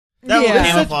That little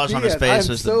camouflage on his face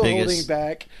was the biggest. I'm holding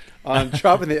back on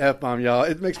dropping the F-bomb, y'all.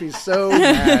 It makes me so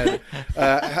mad.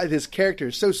 His character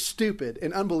is so stupid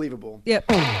and unbelievable. Yep.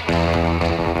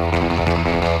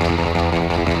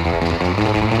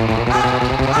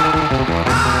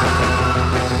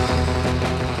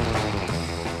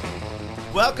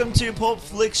 Welcome to Pulp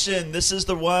Fliction. This is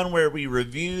the one where we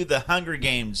review The Hunger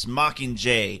Games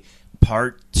Mockingjay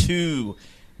Part 2.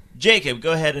 Jacob,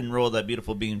 go ahead and roll that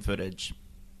beautiful bean footage.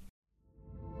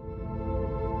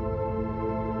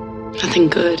 Nothing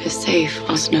good is safe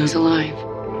while Snow's alive.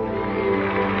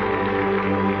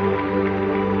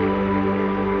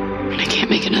 And I can't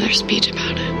make another speech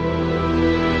about it.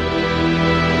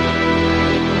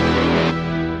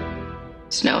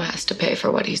 Snow has to pay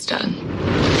for what he's done.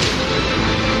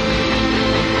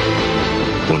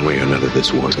 One way or another,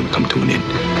 this war is going to come to an end.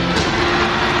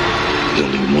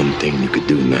 There's only one thing you could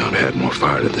do now to add more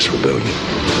fire to this rebellion.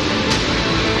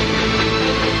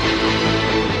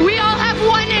 We all have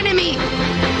one enemy.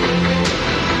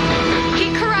 He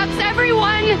corrupts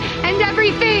everyone and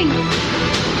everything.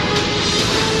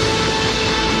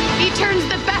 He turns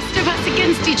the best of us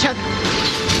against each other.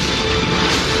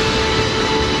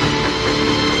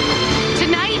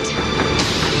 Tonight,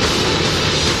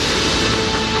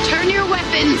 turn your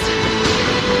weapons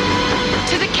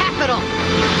to the Capitol.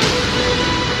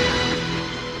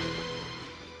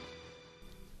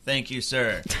 Thank you,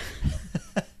 sir.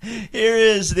 Here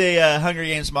is the Hunger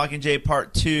Games Mockingjay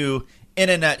Part 2 in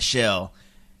a nutshell.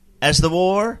 As the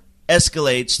war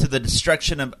escalates to the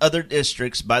destruction of other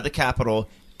districts by the Capitol,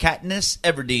 Katniss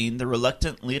Everdeen, the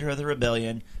reluctant leader of the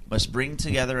rebellion, must bring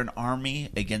together an army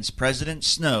against President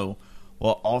Snow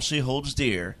while all she holds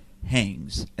dear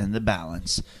hangs in the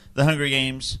balance. The Hunger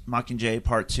Games Mockingjay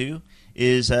Part 2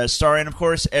 is starring, of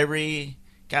course, every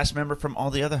cast member from all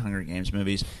the other Hunger Games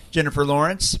movies. Jennifer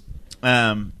Lawrence,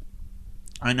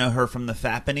 I know her from The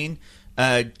Fappening.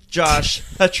 Josh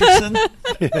Hutcherson.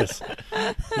 Yes.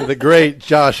 The great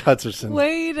Josh Hutcherson.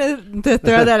 Way to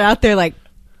throw that out there like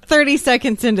 30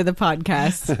 seconds into the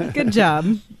podcast. Good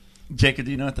job. Jacob,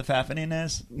 do you know what The Fappening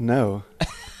is? No.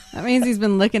 That means he's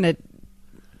been looking at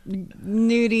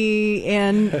nudie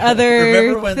and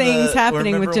other things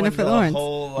happening with Jennifer Lawrence.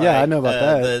 Whole, I know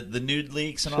about that. The nude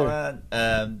leaks and sure. all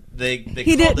that. They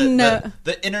he called didn't know.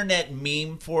 The internet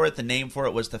meme for it. The name for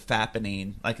it was The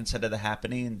Fappening. Like instead of The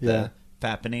Happening, The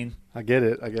Fappening. I get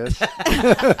it, I guess.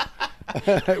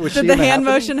 Did the hand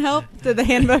motion help? Did the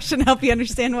hand motion help you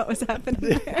understand what was happening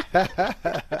there?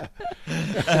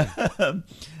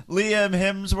 Liam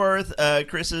Hemsworth,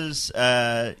 Chris's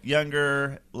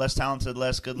younger, less talented,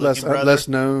 less good-looking brother. Less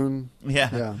known.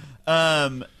 Yeah.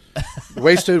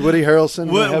 Wasted Woody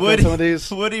Harrelson.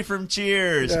 Woody from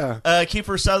Cheers. Yeah.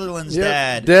 Kiefer Sutherland's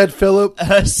dad. Dead Philip.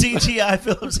 CGI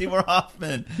Philip Seymour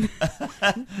Hoffman.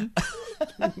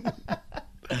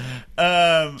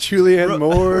 Julianne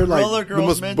Moore, like the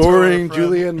most boring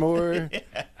Julianne Moore.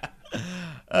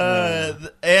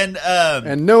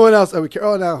 And no one else.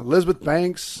 Now Elizabeth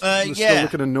Banks. Still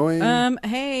looking annoying.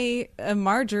 Hey,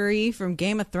 Marjorie from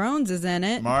Game of Thrones is in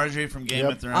it. Marjorie from Game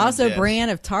of Thrones. Also, yes. Brienne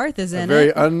of Tarth is in very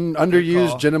it.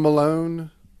 Underused Jenna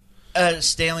Malone.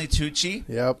 Stanley Tucci.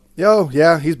 Yep.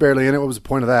 Yeah, he's barely in it. What was the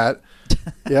point of that?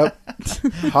 Yep.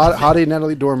 Hottie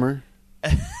Natalie Dormer.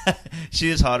 She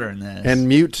is hotter in this. And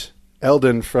Mute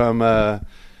Eldon from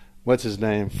what's his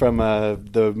name from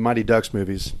the Mighty Ducks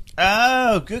movies.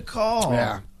 Oh, good call.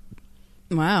 Yeah.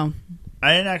 Wow.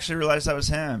 I didn't actually realize that was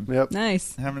him. Yep.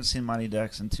 Nice. I haven't seen Mighty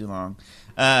Ducks in too long.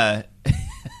 The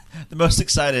most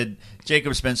excited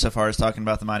Jacob's been so far is talking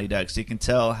about the Mighty Ducks. You can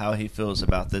tell how he feels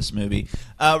about this movie.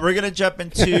 We're going to jump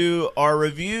into our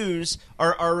reviews,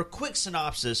 our quick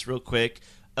synopsis real quick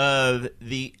of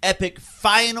the epic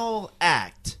final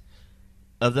act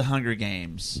of the Hunger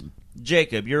Games.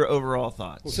 Jacob, your overall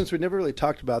thoughts? Well, since we never really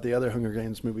talked about the other Hunger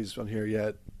Games movies on here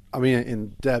yet, I mean,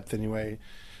 in depth anyway,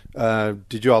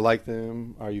 did you all like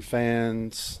them? Are you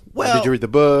fans? Well, did you read the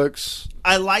books?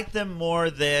 I like them more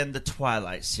than the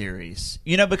Twilight series.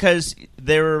 Because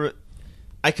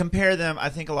I compare them. I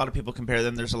think a lot of people compare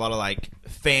them. There's a lot of like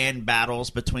fan battles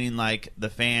between like the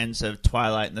fans of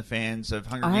Twilight and the fans of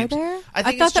Hunger Games. Are there?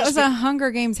 I thought that was a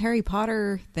Hunger Games Harry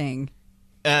Potter thing.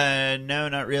 No,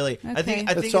 not really. Okay. I think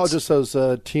it's all just those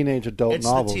teenage adult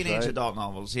novels. It's the teenage right? adult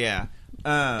novels, yeah.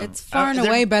 It's far and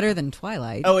away better than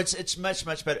Twilight. Oh, it's much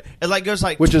better. It like goes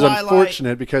like which Twilight. is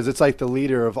unfortunate because it's like the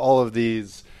leader of all of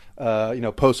these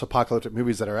post-apocalyptic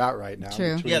movies that are out right now.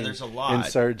 True. Yeah, there's a lot.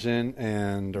 Insurgent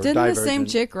and Didn't Divergent. the same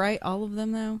chick write all of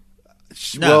them though?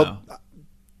 No. Well,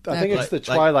 I think it's the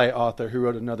Twilight author who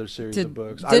wrote another series of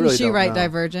books. Didn't really she don't write know.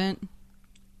 Divergent?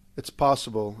 It's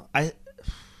possible.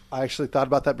 I actually thought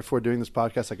about that before doing this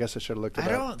podcast. I guess I should have looked it up.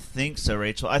 I don't think so,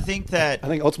 Rachel. I think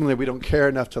ultimately we don't care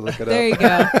enough to look it There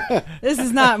up. you go. This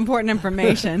is not important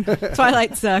information.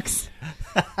 Twilight sucks.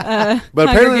 But Hunger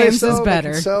apparently Games they is sell, better.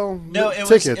 They can sell no, it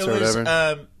tickets was, or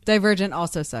whatever. Divergent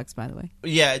also sucks, by the way.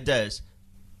 Yeah, it does.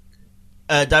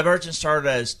 Divergent started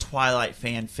as Twilight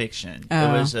fan fiction.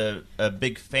 It was a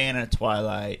big fan of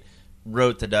Twilight,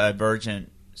 wrote the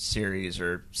Divergent series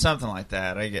or something like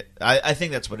that. I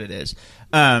think that's what it is.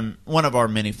 One of our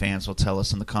many fans will tell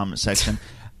us in the comment section.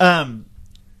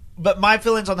 But my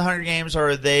feelings on the Hunger Games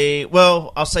are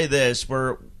I'll say this: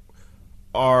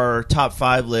 our top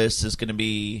 5 list is going to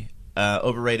be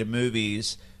overrated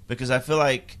movies because I feel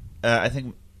like I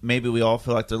think maybe we all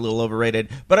feel like they're a little overrated,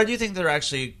 but I do think they're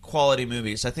actually quality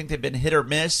movies. I think they've been hit or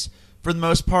miss for the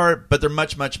most part, but they're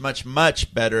much, much, much,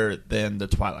 much better than the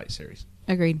Twilight series.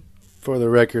 Agreed. For the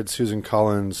record, Susan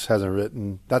Collins hasn't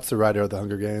written. That's the writer of the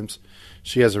Hunger Games.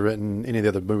 She hasn't written any of the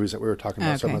other movies that we were talking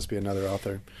about, so it must be another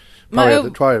author.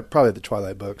 Probably the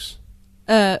Twilight books.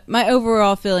 My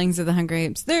overall feelings of the Hunger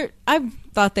Games, I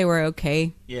thought they were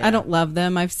okay. Yeah. I don't love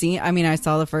them. I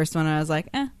saw the first one and I was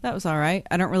like, that was all right.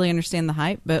 I don't really understand the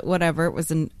hype, but whatever. It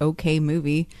was an okay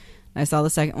movie. I saw the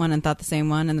second one and thought the same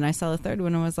one, and then I saw the third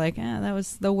one and was like, that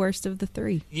was the worst of the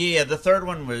 3. Yeah, the third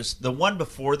one was... The one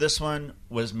before this one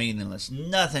was meaningless.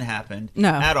 Nothing happened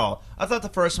at all. I thought the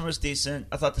first one was decent.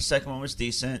 I thought the second one was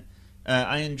decent.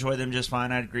 I enjoy them just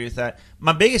fine. I'd agree with that.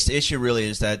 My biggest issue really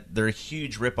is that they're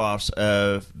huge ripoffs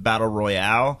of Battle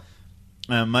Royale,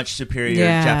 much superior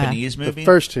Japanese movie. The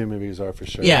first 2 movies are for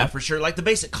sure. Yeah, for sure. Like the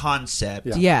basic concept.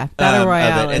 Yeah, Battle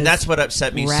Royale of it. And that's what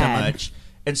upset me so rad. much.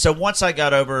 And so once I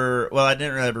got over... Well, I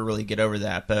didn't ever really get over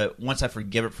that, but once I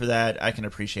forgive it for that, I can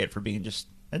appreciate it for being just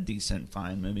a decent,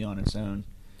 fine movie on its own.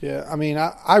 Yeah, I mean,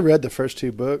 I read the first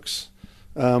 2 books.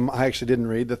 I actually didn't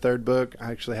read the 3rd book. I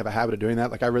actually have a habit of doing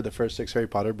that. Like I read the first 6 Harry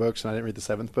Potter books, and I didn't read the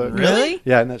 7th book. Really?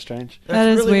 Yeah, isn't that strange? That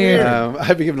is really weird.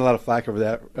 I've been given a lot of flack over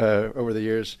that over the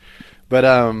years. But,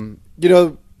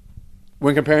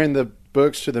 when comparing the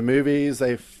books to the movies,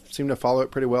 they seem to follow it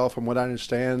pretty well from what I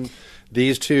understand.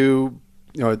 These two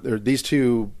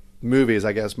movies,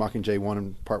 I guess, Mockingjay 1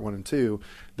 and Part 1 and 2,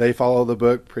 they follow the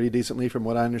book pretty decently from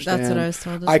what I understand. That's what I was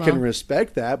told as I well. can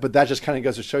respect that, but that just kind of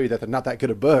goes to show you that they're not that good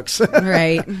at books.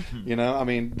 Right. I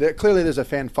mean, clearly there's a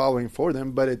fan following for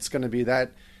them, but it's going to be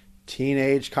that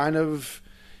teenage kind of,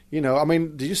 I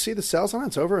mean, did you see the sales on it?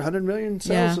 It's over 100 million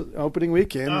sales opening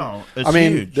weekend. Oh, it's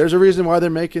huge. There's a reason why they're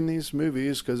making these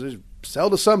movies, because they sell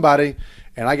to somebody,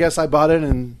 and I guess I bought it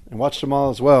and watched them all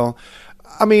as well.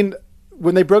 I mean,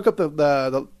 when they broke up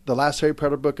the last Harry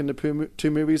Potter book into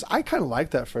 2 movies, I kind of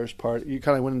liked that first part. You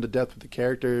kind of went into depth with the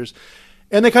characters,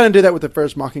 and they kind of did that with the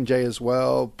first Mockingjay as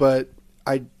well. But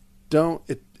I don't.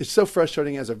 It's so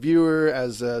frustrating as a viewer,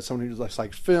 as someone who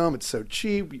likes film. It's so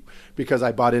cheap because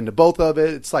I bought into both of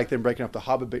it. It's like them breaking up the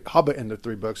Hobbit into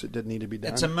 3 books. It didn't need to be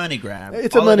done. It's a money grab.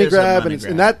 It's a money grab,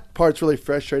 and that part's really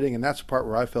frustrating. And that's the part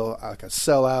where I feel like a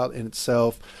sellout in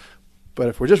itself. But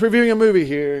if we're just reviewing a movie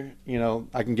here,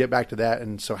 I can get back to that.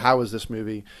 And so how was this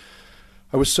movie?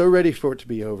 I was so ready for it to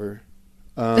be over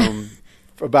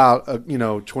for about,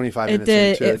 25 minutes into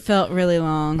it. It felt really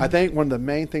long. I think one of the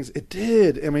main things, it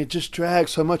did. I mean, it just dragged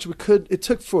so much. It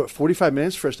took 45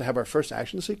 minutes for us to have our first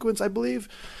action sequence, I believe.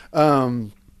 I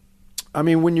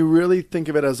mean, when you really think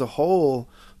of it as a whole,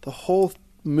 the whole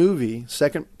movie,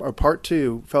 second or part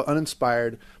 2, felt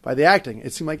uninspired by the acting.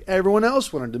 It seemed like everyone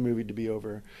else wanted the movie to be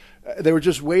over. They were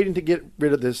just waiting to get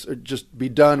rid of this, or just be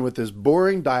done with this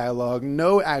boring dialogue,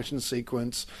 no action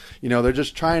sequence. They're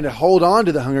just trying to hold on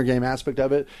to the Hunger Game aspect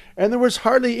of it, and there was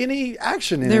hardly any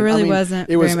action in it. There really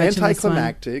wasn't. It was very much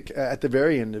anticlimactic at the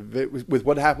very end of it, with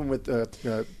what happened with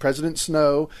President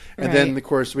Snow, and then of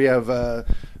course we have.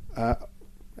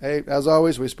 Hey, as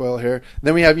always, we spoil here.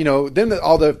 Then we have, then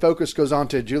all the focus goes on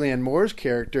to Julianne Moore's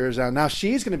characters. Now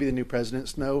she's going to be the new President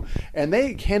Snow, and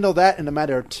they handle that in a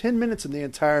matter of 10 minutes in the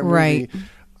entire movie. Right.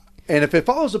 And if it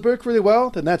follows the book really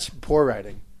well, then that's poor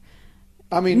writing.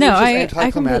 I mean, no, it's just I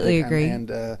completely agree.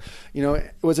 And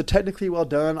was it technically well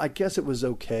done? I guess it was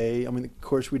okay. I mean, of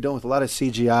course, we're done with a lot of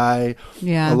CGI.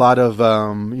 Yeah. A lot of,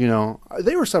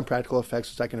 there were some practical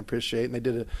effects, which I can appreciate, and they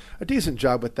did a decent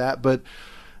job with that. But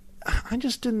I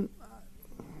just didn't.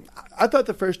 I thought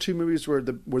the first 2 movies were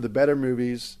the better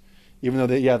movies, even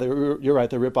though you're right,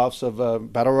 they're ripoffs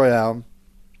of Battle Royale.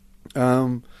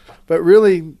 But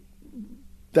really,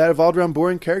 that evolved around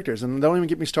boring characters, and don't even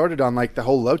get me started on like the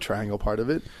whole love triangle part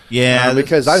of it. Yeah,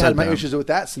 because I've had my issues with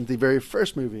that since the very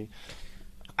first movie.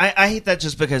 I hate that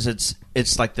just because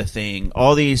it's like the thing.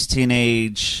 All these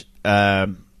teenage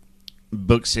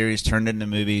book series turned into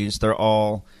movies. They're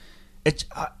all.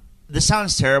 this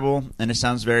sounds terrible, and it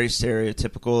sounds very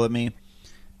stereotypical of me,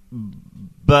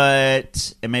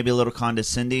 but it may be a little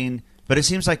condescending, but it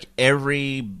seems like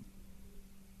every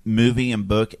movie and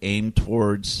book aimed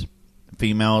towards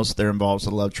females, there involves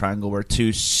a love triangle where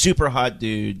two super hot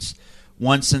dudes,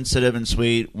 one sensitive and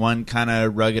sweet, one kind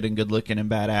of rugged and good-looking and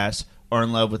badass, are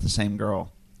in love with the same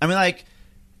girl. I mean, like,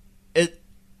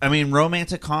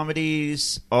 romantic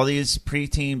comedies, all these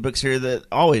preteen books here that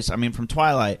always, from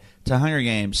Twilight to Hunger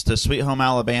Games to Sweet Home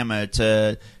Alabama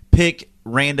to pick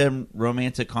random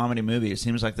romantic comedy movie. It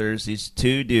seems like there's these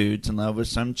two dudes in love with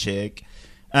some chick.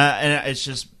 And it's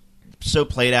just so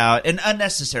played out and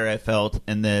unnecessary, I felt,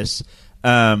 in this.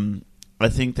 I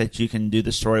think that you can do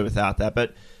the story without that.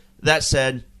 But that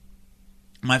said,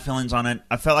 my feelings on it,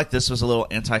 I felt like this was a little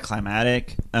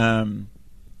anticlimactic.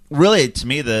 Really, to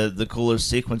me, the coolest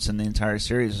sequence in the entire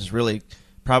series is really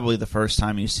probably the first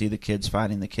time you see the kids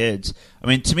fighting the kids. I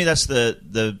mean, to me, that's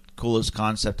the coolest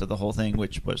concept of the whole thing,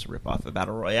 which was a ripoff of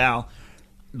Battle Royale.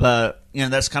 But,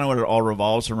 that's kind of what it all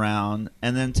revolves around.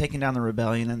 And then taking down the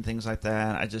rebellion and things like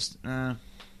that, I just...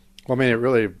 Well, it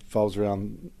really revolves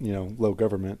around, no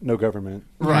government.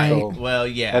 Right. So well,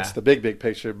 yeah. That's the big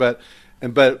picture. But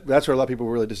that's where a lot of people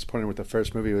were really disappointed with the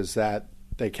first movie, was that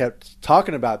they kept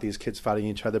talking about these kids fighting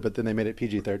each other, but then they made it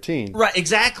PG-13. Right,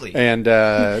 exactly. And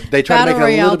they tried to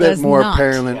make it a little bit more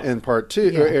apparent in part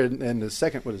two. Yeah. Or in the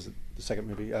second, what is it? The second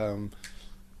movie?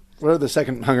 What are the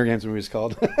second Hunger Games movies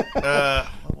called?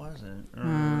 What was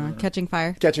it? Catching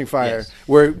Fire. Catching Fire. Yes.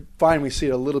 Where, fine, we see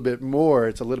it a little bit more.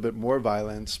 It's a little bit more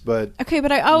violence, but... Okay,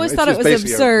 but I always thought it's it was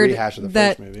basically absurd a rehash of the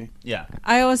that... first movie. Yeah.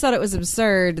 I always thought it was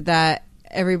absurd that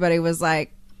everybody was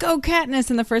like, go Katniss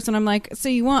in the first one. I'm like, so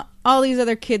you want all these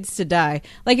other kids to die?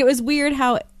 Like, it was weird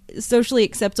how socially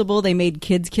acceptable they made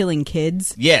kids killing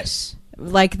kids. Yes.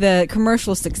 Like the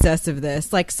commercial success of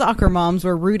this. Like, soccer moms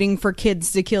were rooting for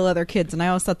kids to kill other kids, and I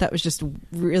always thought that was just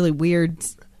really weird.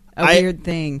 Weird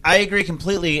thing. I agree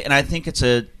completely, and I think it's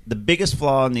the biggest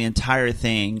flaw in the entire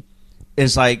thing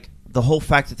is, like, the whole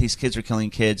fact that these kids are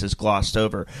killing kids is glossed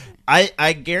over.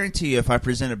 I guarantee you, if I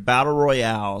presented Battle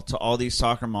Royale to all these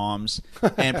soccer moms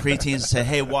and preteens and say,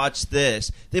 hey, watch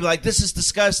this, they'd be like, this is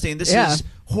disgusting. This is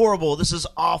horrible. This is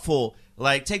awful.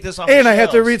 Like, take this off the And shelves. I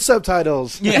have to read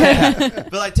subtitles. Yeah.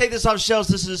 But, like, take this off shelves.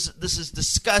 This is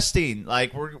disgusting.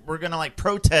 Like, we're going to, like,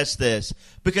 protest this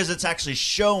because it's actually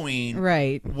showing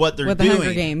what they're doing.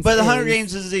 Hunger Games but the is. Hunger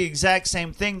Games is the exact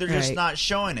same thing. They're just Right. not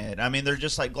showing it. I mean, they're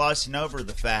just, like, glossing over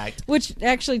the fact. Which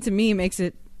actually, to me, makes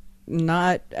it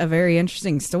not a very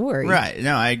interesting story. Right.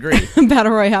 No, I agree.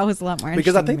 Battle Royale was a lot more interesting.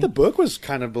 Because I think to the me. book was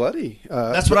kind of bloody.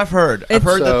 That's what I've heard. I've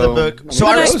heard that the book... So it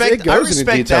I goes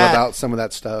respect into detail that. about some of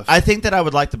that stuff. I think that I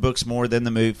would like the books more than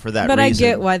the movie for that But reason. I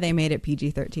get why they made it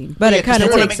PG-13. But Yeah, it kind 'cause of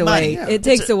they wanna takes make money. away. Yeah. It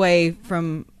takes away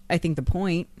from, I think, the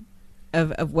point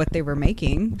of what they were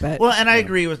making. But Well, and I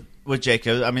agree with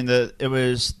Jacob. I mean, it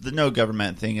was the no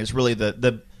government thing is really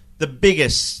the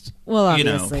biggest,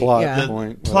 obviously, plot yeah.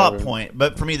 point. plot whatever. point.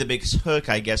 But for me, the biggest hook,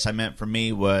 I guess I meant for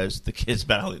me, was the kids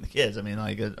battling the kids. I mean,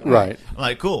 like, Right. I'm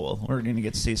like, cool. We're going to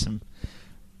get to see some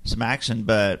action.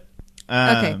 But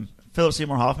Okay. Philip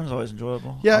Seymour Hoffman's always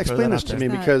enjoyable. Yeah, I'll throw explain that this out to there.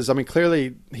 me, because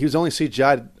clearly he was only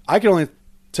CGI'd. I could only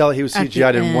tell he was At the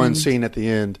CGI'd in one end. scene at the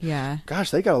end. Yeah.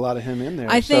 Gosh, they got a lot of him in there.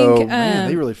 I So, think, man,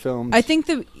 they really filmed. I think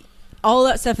all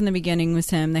that stuff in the beginning was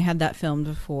him. They had that filmed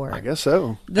before. I guess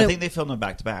so. I think they filmed them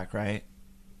back to back, right?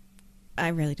 I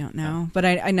really don't know, but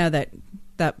I know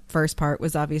that first part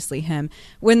was obviously him.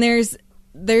 When there's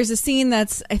a scene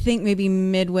that's, I think, maybe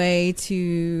midway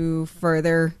to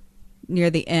further near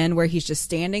the end where he's just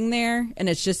standing there and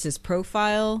it's just his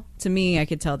profile. To me, I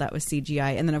could tell that was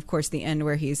CGI. And then, of course, the end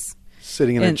where he's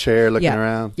Sitting in a chair looking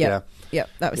around. Yep,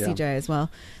 that was Yeah. CGI as well.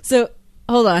 So,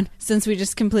 hold on, since we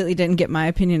just completely didn't get my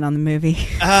opinion on the movie.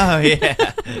 Oh,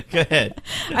 yeah. Go ahead.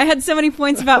 I had so many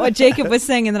points about what Jacob was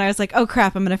saying, and then I was like, oh,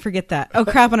 crap, I'm going to forget that. Oh,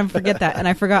 crap, I'm going to forget that. And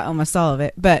I forgot almost all of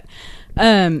it. But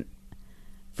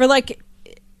for, like,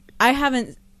 I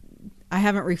haven't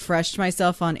refreshed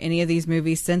myself on any of these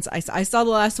movies since I saw the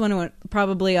last one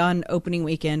probably on opening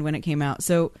weekend when it came out.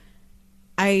 So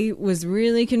I was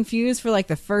really confused for like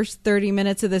the first 30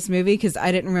 minutes of this movie because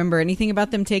I didn't remember anything about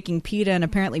them taking PETA and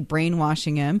apparently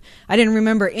brainwashing him. I didn't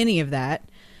remember any of that.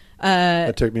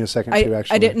 That took me a second too,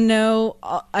 actually. I didn't know.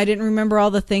 I didn't remember all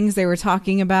the things they were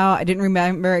talking about. I didn't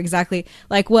remember exactly.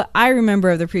 Like, what I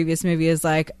remember of the previous movie is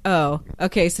like, oh,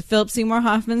 okay, so Philip Seymour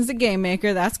Hoffman's the game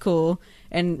maker. That's cool.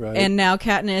 And now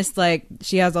Katniss, like,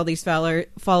 she has all these followers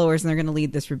and they're going to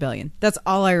lead this rebellion. That's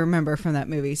all I remember from that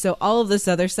movie. So all of this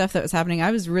other stuff that was happening, I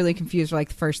was really confused for like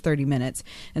the first 30 minutes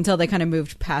until they kind of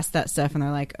moved past that stuff and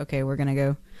they're like, okay, we're going to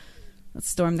go let's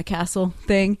storm the castle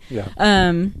thing. Yeah.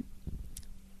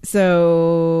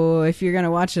 So if you're gonna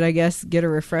watch it, I guess get a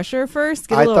refresher first.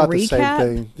 Get a little thought recap. the same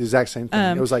thing, the exact same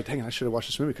thing. It was like, dang, I should have watched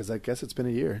this movie because I guess it's been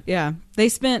a year. Yeah, they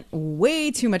spent way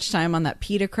too much time on that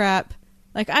PETA crap.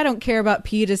 Like, I don't care about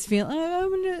PETA's feeling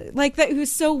like that. He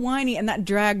was so whiny, and that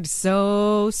dragged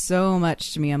so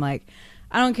much to me. I'm like,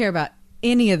 I don't care about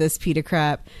any of this PETA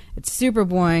crap. It's super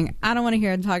boring. I don't want to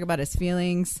hear him talk about his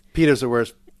feelings. PETA's the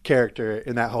worst character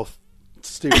in that whole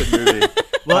stupid movie.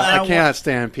 Well, I cannot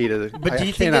stand PETA. But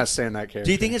I cannot stand that character.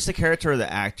 Do you think it's the character or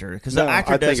the actor? Because No, the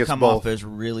actor I think does it's come both. off as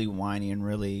really whiny and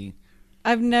really.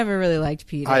 I've never really liked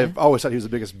PETA. I've always thought he was the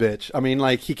biggest bitch. I mean,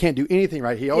 like, he can't do anything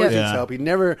right. He always Yeah. needs help. He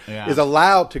never Yeah. is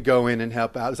allowed to go in and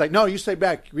help out. It's like, no, you stay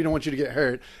back. We don't want you to get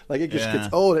hurt. Like, it just Yeah.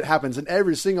 gets old. It happens in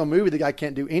every single movie. The guy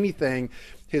can't do anything.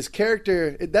 His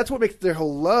character, that's what makes their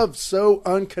whole love so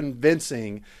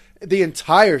unconvincing. The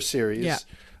entire series. Yeah.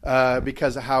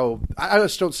 Because of how I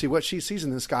just don't see what she sees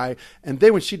in this guy, and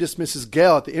then when she dismisses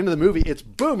Gail at the end of the movie, it's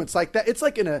boom! It's like that. It's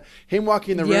like him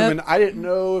walking in the room, Yep. and I didn't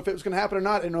know if it was going to happen or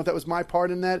not. I didn't know if that was my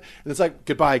part in that. And it's like,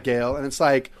 goodbye, Gail, and it's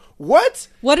like, what?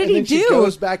 What did And he then she do?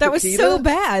 goes back That to was PETA, so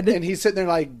bad. and he's sitting there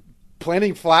like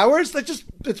planting flowers.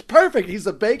 It's perfect. He's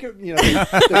a baker,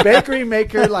 the bakery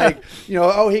maker. Like,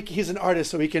 he's an artist,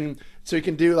 so he can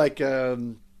do like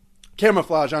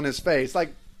camouflage on his face,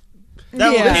 like.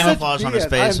 That Yeah. camouflage on his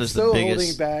face was the I'm so biggest.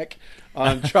 holding back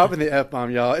on dropping the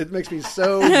F-bomb, y'all. It makes me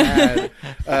so mad.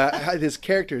 His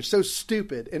character is so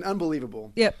stupid and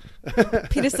unbelievable. Yep.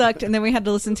 PETA sucked, and then we had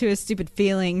to listen to his stupid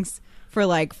feelings for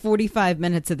like 45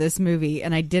 minutes of this movie,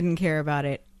 and I didn't care about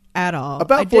it at all. I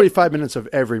About did- 45 minutes of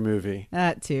every movie.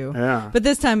 That too. Yeah. But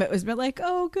this time it was like,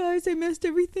 oh, guys, I messed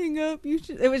everything up.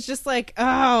 It was just like,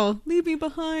 oh, leave me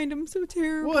behind. I'm so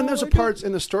terrible. Well, and there's I a don't- parts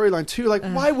in the storyline too. Like,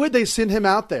 why would they send him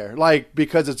out there? Like,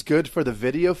 because it's good for the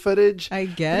video footage? I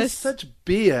That guess. is such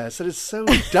BS. It is so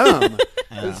dumb.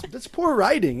 That's poor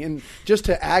writing, and just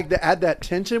to add that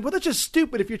tension. Well, that's just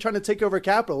stupid. If you're trying to take over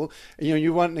Capitol,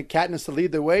 you want Katniss to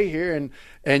lead the way here,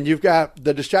 and you've got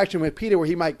the distraction with Peter, where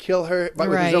he might kill her with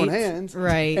his own Right. hands.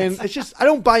 Right. And it's just, I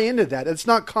don't buy into that. It's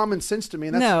not common sense to me.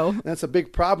 And No. that's a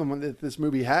big problem that this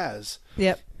movie has.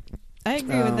 Yep. I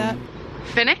agree with that.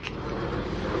 Finnick?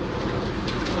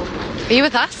 Are you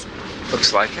with us?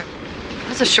 Looks like it.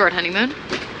 That's a short honeymoon.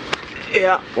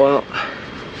 Yeah, well,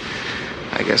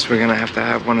 I guess we're gonna have to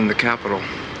have one in the Capitol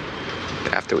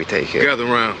after we take it. Gather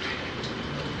round.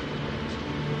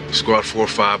 Squad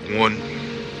 451,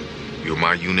 you're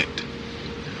my unit.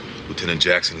 Lieutenant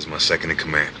Jackson is my second in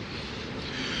command.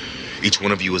 Each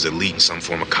one of you is elite in some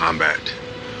form of combat.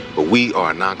 But we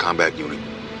are a non-combat unit,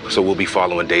 so we'll be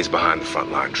following days behind the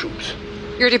frontline troops.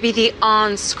 You're to be the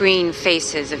on-screen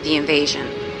faces of the invasion.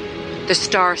 The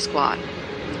Star Squad.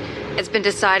 It's been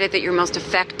decided that you're most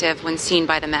effective when seen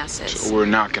by the masses. So we're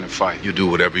not gonna fight. You do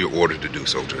whatever you're ordered to do,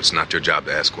 soldier. It's not your job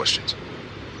to ask questions.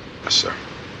 Yes, sir.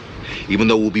 Even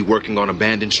though we'll be working on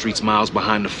abandoned streets miles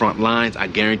behind the front lines, I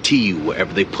guarantee you,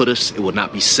 wherever they put us, it will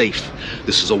not be safe.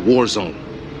 This is a war zone.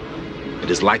 It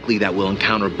is likely that we'll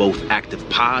encounter both active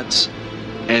pods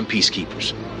and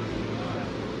peacekeepers.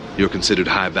 You're considered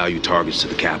high-value targets to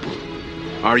the Capitol.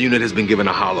 Our unit has been given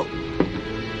a hollow,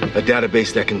 a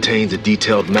database that contains a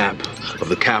detailed map of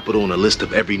the Capitol and a list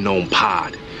of every known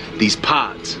pod. These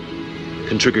pods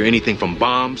can trigger anything from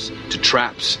bombs to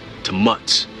traps to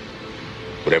mutts.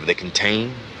 Whatever they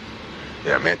contain,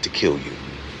 they are meant to kill you.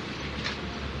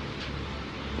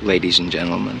 Ladies and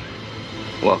gentlemen,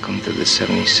 welcome to the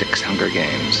 76th Hunger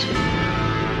Games.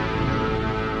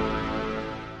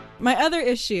 My other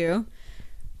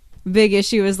big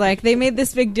issue is like they made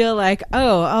this big deal like,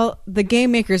 the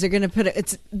game makers are going to put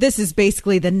it. This is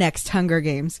basically the next Hunger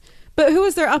Games. But who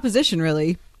was their opposition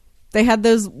really? They had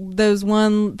those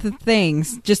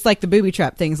things, just like the booby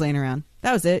trap things laying around.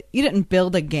 That was it. You didn't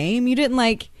build a game. You didn't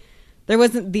there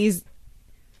wasn't these,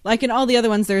 like in all the other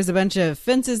ones, there was a bunch of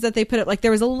fences that they put up. Like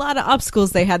there was a lot of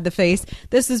obstacles they had to face.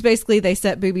 This was basically they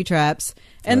set booby traps.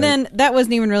 And then that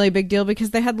wasn't even really a big deal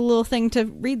because they had the little thing to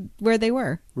read where they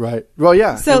were. Right. Well,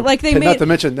 yeah. So, and not to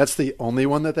mention, that's the only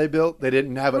one that they built. They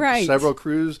didn't have Right. several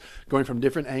crews going from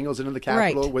different angles into the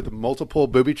Capitol Right. with multiple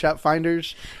booby trap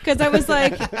finders. Because I was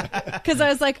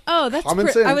like, oh, that's Common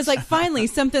I sense. was like, finally,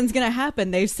 something's going to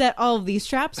happen. They've set all of these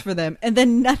traps for them. And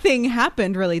then nothing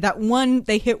happened, really.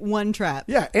 They hit one trap.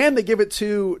 Yeah, and they give it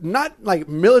to not like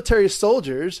military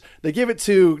soldiers. They give it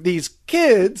to these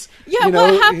kids. Yeah, you know,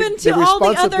 what happened to all the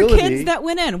other responsibility- kids that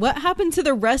went in? What happened to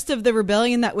the rest of the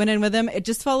rebellion that went in with him? It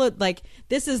just followed, like,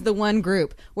 this is the one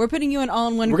group. We're putting you in all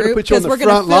in one We're going to group put you on because the we're going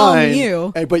front to film line,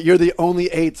 you. but you're the only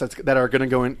 8s that are going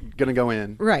to go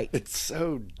in. Right. It's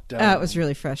so dumb. It was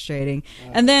really frustrating.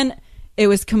 And then it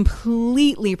was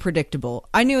completely predictable.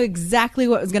 I knew exactly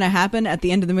what was going to happen at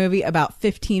the end of the movie about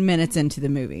 15 minutes into the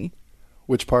movie.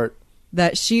 Which part?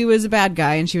 That she was a bad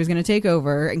guy and she was going to take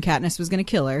over and Katniss was going to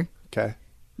kill her. Okay.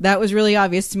 That was really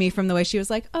obvious to me from the way she was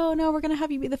like, oh, no, we're going to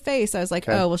have you be the face. I was like,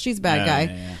 oh, well, she's a bad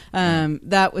guy. Yeah.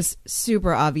 That was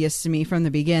super obvious to me from the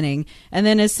beginning. And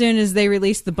then as soon as they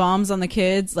released the bombs on the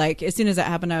kids, like, as soon as that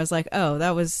happened, I was like, oh,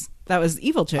 that was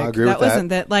Evil Chick. I agree that with wasn't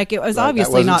that. Like, it was Right, that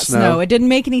obviously wasn't not Snow. snow. It didn't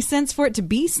make any sense for it to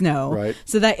be snow. Right.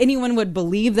 So that anyone would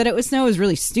believe that it was snow is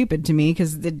really stupid to me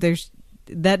because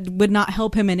that would not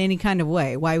help him in any kind of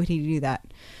way. Why would he do that?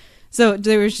 So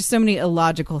there was just so many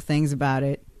illogical things about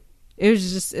it.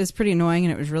 It's pretty annoying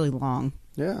and it was really long.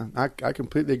 Yeah, I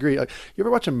completely agree. Like, you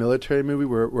ever watch a military movie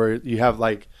where you have,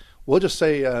 like, we'll just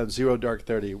say Zero Dark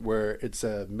 30, where it's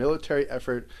a military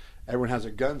effort. Everyone has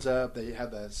their guns up. They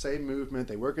have the same movement.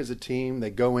 They work as a team.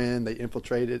 They go in. They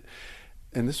infiltrate it.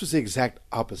 And this was the exact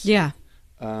opposite. Yeah.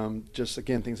 Just,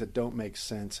 again, things that don't make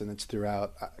sense, and it's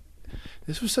throughout.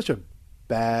 This was such a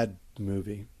bad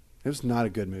movie. It was not a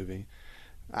good movie.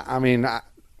 I mean,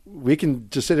 we can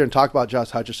just sit here and talk about Josh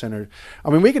Hutcherson.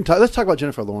 Let's talk about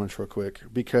Jennifer Lawrence real quick,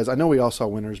 because I know we all saw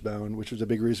Winter's Bone, which was a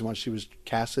big reason why she was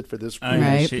casted for this movie.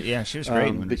 Right. She was great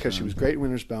in Winter's because Bone. she was great in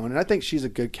Winter's Bone, and I think she's a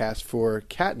good cast for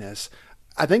Katniss.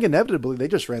 I think inevitably they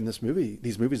just ran these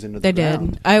movies into the They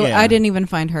ground. did. I didn't even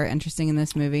find her interesting in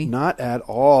this movie. Not at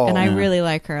all. And I really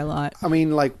like her a lot. I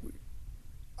mean, like,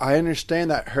 I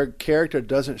understand that her character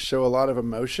doesn't show a lot of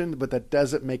emotion, but that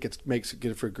doesn't makes it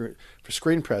good for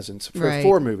screen presence for Right.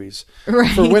 4 movies.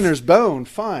 Right. For Winter's Bone,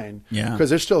 fine. Yeah. Because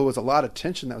there still was a lot of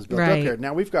tension that was built up Right. here.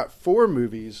 Now we've got 4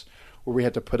 movies where we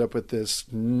had to put up with this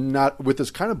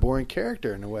kind of boring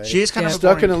character in a way. She is kind of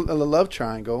stuck in boring. a love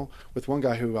triangle with one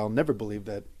guy who I'll never believe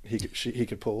that he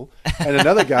could pull, and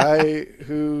another guy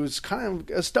who's kind of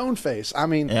a stone face. I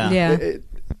mean, Yeah.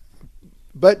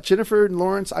 But Jennifer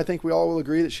Lawrence, I think we all will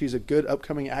agree that she's a good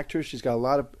upcoming actress. She's got a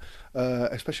lot of,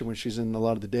 especially when she's in a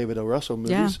lot of the David O. Russell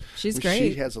movies. Yeah, she's great.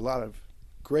 She has a lot of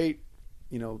great,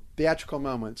 theatrical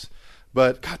moments.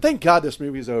 But God, thank God this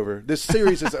movie is over. This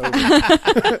series is over.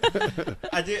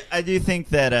 I do think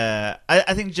that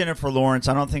I think Jennifer Lawrence,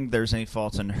 I don't think there's any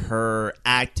fault in her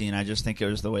acting. I just think it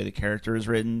was the way the character is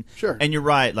written. Sure. And you're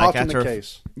right. Like Often after the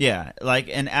case. Yeah, like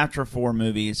and after 4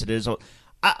 movies, it is.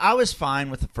 I was fine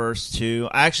with the first 2.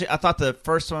 I thought the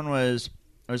first one was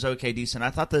okay, decent. I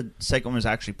thought the second one was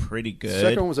actually pretty good. The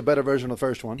second one was a better version of the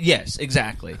first one. Yes,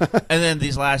 exactly. And then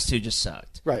these last 2 just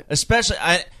sucked. Right. Especially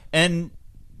and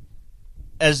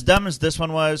as dumb as this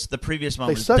one was, the previous one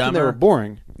They was sucked dumber. and they were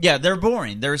boring. Yeah, they're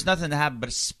boring. There was nothing to happen, but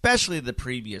especially the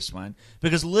previous one,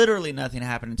 because literally nothing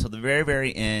happened until the very,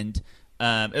 very end.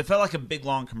 It felt like a big,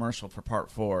 long commercial for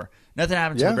Part 4. Nothing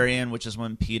happened until the very end, which is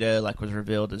when PETA was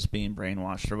revealed as being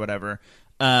brainwashed or whatever.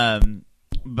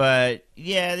 But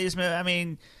yeah, these movies. I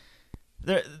mean,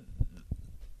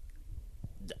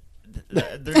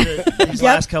 these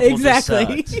last couple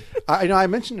exactly. just sucked. I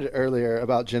mentioned it earlier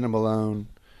about Jenna Malone.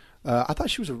 I thought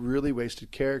she was a really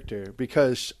wasted character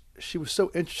because she was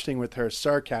so interesting with her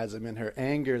sarcasm and her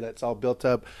anger that's all built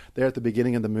up there at the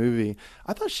beginning of the movie.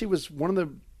 I thought she was one of the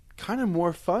kind of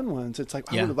more fun ones. It's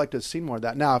like I would have liked to have seen more of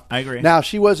that. Now, I agree. Now,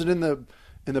 she wasn't in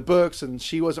the books and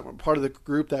she wasn't part of the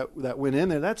group that went in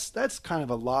there. That's kind of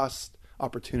a lost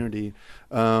opportunity.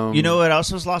 You know what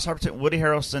else was lost opportunity? Woody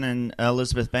Harrelson and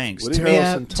Elizabeth Banks. Woody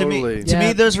Harrelson, totally. To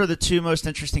me, those were the 2 most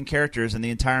interesting characters in the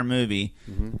entire movie,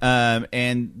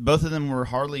 and both of them were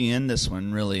hardly in this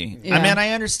one. Really, Yeah. I mean,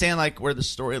 I understand where the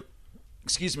storyline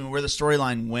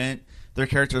went. Their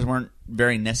characters weren't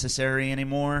very necessary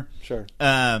anymore. Sure.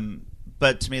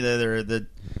 But to me,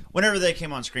 whenever they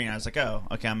came on screen, I was like, "Oh,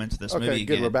 okay, I'm into this movie Okay,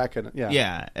 good. again." We're back in it. Yeah.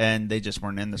 Yeah, and they just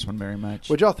weren't in this one very much.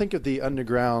 What'd y'all think of the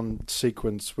underground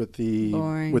sequence with the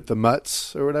Boring.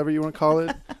 mutts or whatever you want to call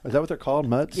it? Is that what they're called,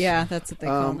 mutts? Yeah, that's what they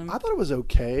called them. I thought it was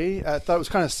okay. I thought it was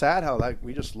kind of sad how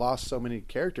we just lost so many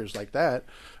characters like that.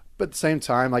 But at the same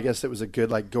time, I guess it was a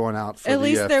good going out for At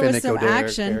least there was Finnick some Odair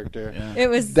action. character. Yeah. It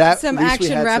was That- some at least we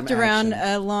action had wrapped some around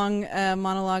action. a long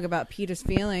monologue about Peter's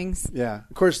feelings. Yeah,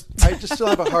 of course. I just still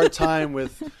have a hard time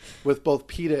with both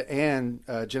PETA and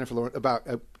Jennifer Lawrence about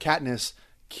Katniss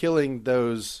killing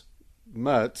those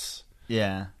mutts.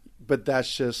 yeah. but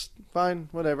that's just fine.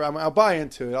 Whatever. I'll buy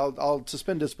into it. I'll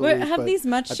suspend disbelief. Have these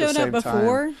mutts at the showed up same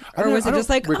before? time, Or was it just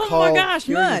like, oh recall my gosh,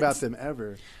 hearing mutts? about them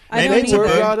ever. I Maybe don't it's a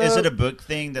either. book. Is it a book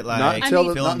thing that like Not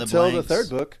until, fill in not the until blanks? the third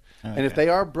book. Okay. And if they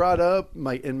are brought up,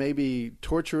 like in maybe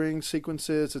torturing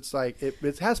sequences, it's like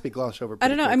it has to be glossed over. I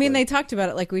don't know. I mean, quickly. they talked about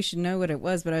it like we should know what it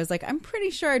was, but I was like, I'm pretty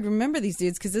sure I'd remember these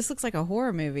dudes because this looks like a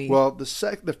horror movie. Well,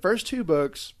 the first two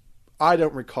books, I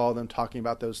don't recall them talking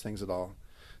about those things at all.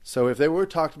 So if they were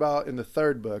talked about in the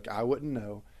third book, I wouldn't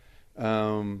know.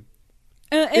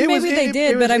 And maybe they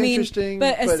did, but I mean, interesting,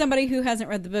 but as somebody who hasn't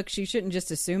read the books, you shouldn't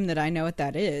just assume that I know what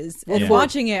that is. Well, And yeah.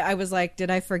 watching it, I was like, did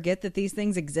I forget that these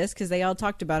things exist? Because they all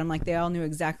talked about them like they all knew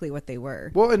exactly what they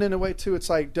were. Well, and in a way too, it's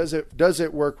like, does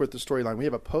it work with the storyline? We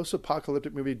have a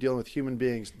post-apocalyptic movie dealing with human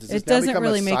beings. Does this It now doesn't become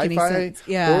really a make any sci-fi sense.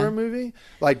 Yeah. horror movie?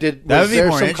 Like, That was would be there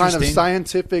more some kind of interesting.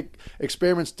 scientific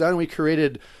experiments done? We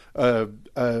created a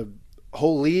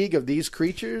whole league of these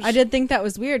creatures. I did think that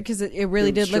was weird because it really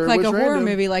It did sure look like was a horror random.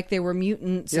 movie, like they were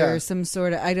mutants Yeah. or some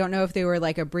sort of. I don't know if they were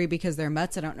like a breed because they're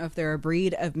mutts. I don't know if they're a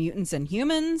breed of mutants and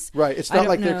humans. Right. It's I not don't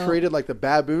like know. they're created like the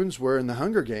baboons were in the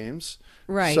Hunger Games.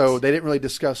 Right. So they didn't really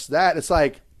discuss that. It's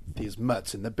like these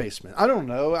mutts in the basement. I don't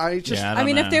know. I just. Yeah, I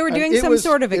mean, know. if they were And doing it some was-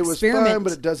 sort of it was experiment, fun,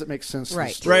 but it doesn't make sense. to the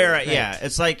Right. story. Right. Yeah.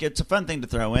 It's like it's a fun thing to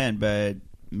throw in, but it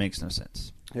makes no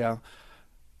sense. Yeah.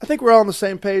 I think we're all on the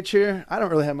same page here. I don't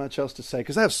really have much else to say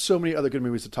because I have so many other good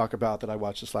movies to talk about that I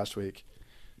watched this last week.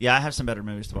 Yeah, I have some better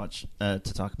movies to watch to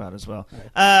talk about as well.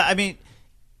 I mean,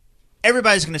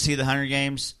 everybody's going to see the Hunger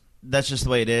Games. That's just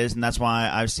the way it is, and that's why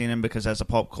I've seen them because as a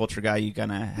pop culture guy, you're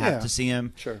gonna have to see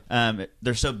them. Sure.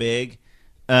 They're so big,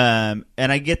 and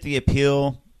I get the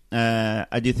appeal.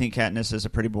 I do think Katniss is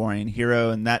a pretty boring hero,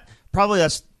 and that's probably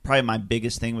my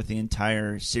biggest thing with the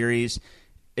entire series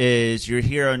is your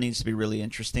hero needs to be really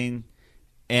interesting.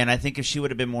 And I think if she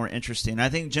would have been more interesting, I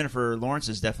think Jennifer Lawrence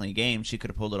is definitely game. She could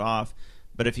have pulled it off.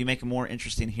 But if you make a more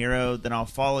interesting hero, then I'll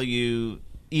follow you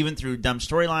even through dumb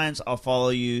storylines. I'll follow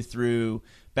you through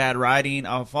bad writing.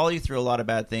 I'll follow you through a lot of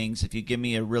bad things if you give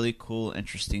me a really cool,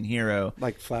 interesting hero.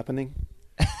 Like flappening?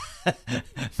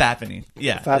 Fappening.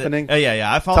 Yeah. Fappening?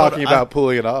 Yeah. I followed, Talking about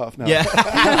pulling it off. No. Yeah.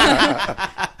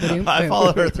 I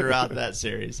follow her throughout that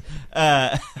series.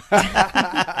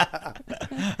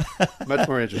 Much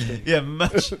more interesting. Yeah,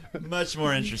 much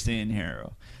more interesting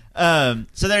hero.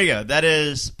 So there you go. That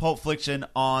is Pulp Fiction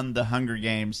on the Hunger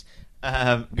Games.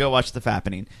 Go watch the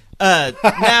Fappening. Now,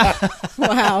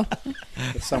 wow.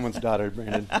 It's someone's daughter,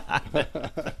 Brandon.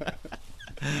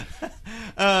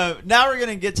 now we're going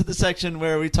to get to the section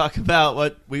where we talk about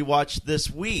what we watched this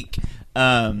week.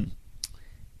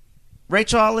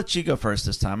 Rachel, I'll let you go first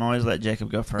this time. I always let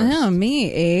Jacob go first. Oh,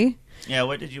 me, eh? Yeah,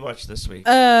 what did you watch this week?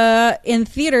 In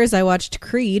theaters, I watched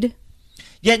Creed.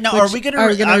 Yeah, no, Which- are we going are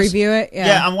we gonna review it? Yeah,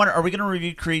 Yeah. I'm wondering, are we going to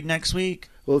review Creed next week?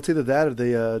 Well, it's either that or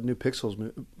the new Pixar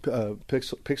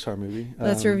movie.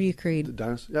 Let's review Creed. The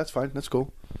dinosaur. That's fine. That's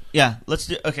cool. Yeah, let's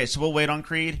do. Okay, so we'll wait on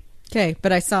Creed. Okay,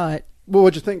 but I saw it. Well,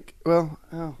 what'd you think? Well,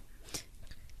 I'll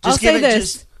give say it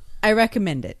this. just- I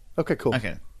recommend it. okay, cool.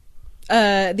 Okay.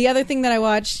 The other thing that I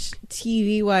watched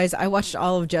TV-wise, I watched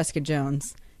all of Jessica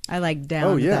Jones. I like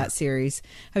down yeah. that series.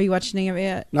 Have you watched any of it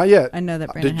yet? Not yet. I know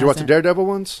that Brandon Did you watch the hasn't. Daredevil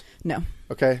ones? No.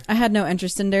 Okay. I had no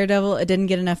interest in Daredevil. It didn't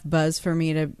get enough buzz for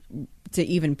me to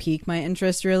even pique my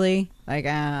interest, really. Like,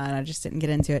 I just didn't get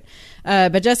into it.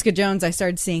 But Jessica Jones, I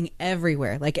started seeing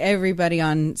everywhere. Like, everybody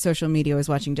on social media was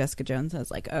watching Jessica Jones. I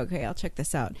was like, okay, I'll check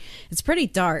this out. It's pretty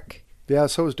dark. Yeah,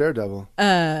 so was Daredevil.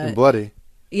 And bloody.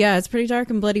 Yeah, it's pretty dark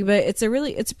and bloody, but it's a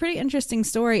pretty interesting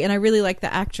story, and I really like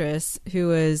the actress who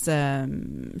was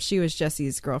she was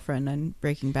Jesse's girlfriend on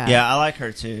Breaking Bad. Yeah, I like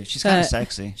her too. She's kind of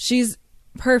sexy. She's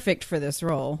perfect for this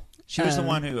role. She was the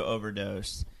one who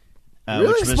overdosed. Really?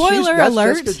 Which was, Spoiler That's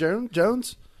alert. Jessica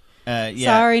Jones? yeah.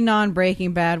 Sorry,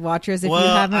 non-Breaking Bad watchers, if you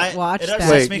haven't watched it that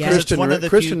upsets Wait, me yet. because it's one of the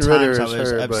Kristen few Ritter times I is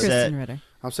was her, but- upset. Kristen Ritter.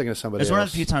 I'm thinking of somebody It's else. one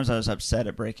of the few times I was upset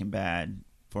at Breaking Bad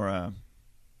for a.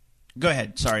 Go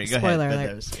ahead. Sorry. Go Spoiler ahead. alert.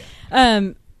 That was- yeah.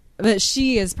 But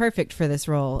she is perfect for this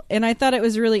role, and I thought it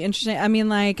was really interesting. I mean,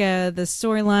 like the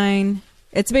storyline.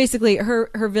 It's basically her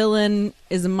villain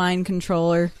is a mind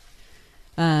controller,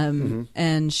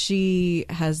 and she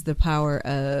has the power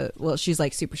of. Well, she's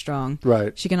like super strong.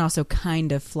 Right. She can also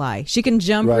kind of fly. She can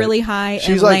jump Right. really high She's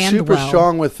and like land super well.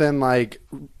 strong within like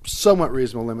somewhat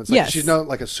reasonable limits. Like, Yes. she's not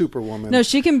like a superwoman. No,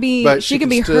 she can be. but She can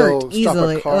be still hurt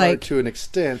easily. Stop a car Like to an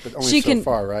extent, but only she so can-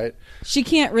 far, right? she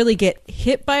can't really get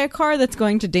hit by a car that's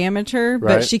going to damage her,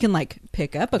 Right. but she can like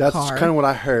pick up a That's car. kind of what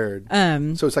I heard.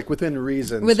 So it's like within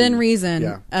reason. Within reason.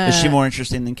 Yeah. Is she more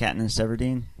interesting than Katniss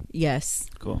Everdeen? Yes.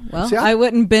 Cool. Well, See, I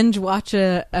wouldn't binge watch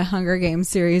a Hunger Games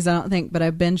series, I don't think, but I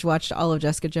binge watched all of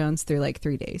Jessica Jones through like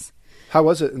 3 days. How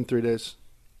was it in 3 days?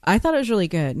 I thought it was really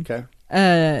good. Okay.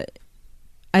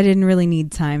 I didn't really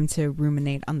need time to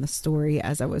ruminate on the story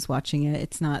as I was watching it.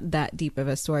 It's not that deep of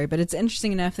a story, but it's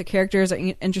interesting enough. The characters are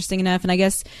interesting enough, and I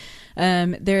guess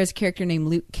there is a character named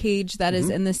Luke Cage that is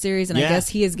in this series, and I guess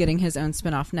he is getting his own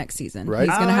spinoff next season. Right.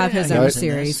 He's going to have his he own was in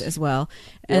series this. as well,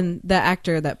 and the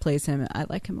actor that plays him, I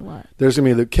like him a lot. There's going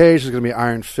to be Luke Cage. There's going to be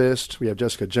Iron Fist. We have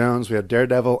Jessica Jones. We have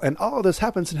Daredevil. And all of this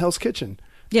happens in Hell's Kitchen.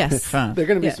 Yes. Fun. They're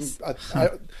going to be Yes.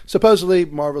 supposedly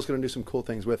Marvel's going to do some cool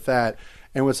things with that.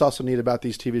 And what's also neat about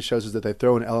these TV shows is that they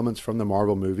throw in elements from the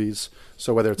Marvel movies.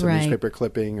 So whether it's a Right. newspaper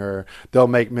clipping or they'll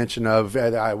make mention of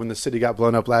when the city got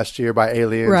blown up last year by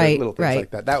aliens, or Right, little things right.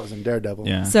 like that. That was in Daredevil.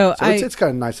 Yeah. So it's kind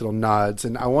of nice little nods.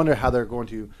 And I wonder how they're going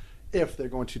to, if they're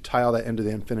going to tie all that into the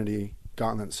Infinity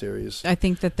Gauntlet series. I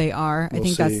think that they are. I We'll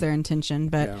think see. that's their intention.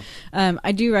 But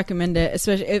I do recommend it.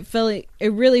 Especially,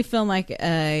 it really felt like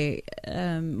a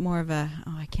more of a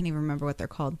I can't even remember what they're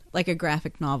called. Like a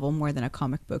graphic novel more than a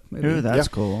comic book movie. Ooh, that's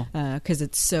Yeah. cool. Because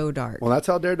it's so dark. Well, that's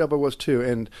how Daredevil was too.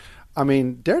 And I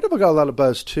mean, Daredevil got a lot of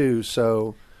buzz too.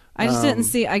 So I just didn't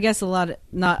see. I guess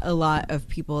not a lot of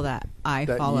people that I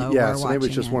follow. yeah, were so maybe it's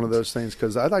watching just it. one of those things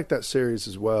because I like that series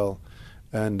as well.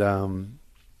 And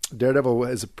Daredevil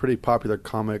is a pretty popular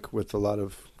comic with a lot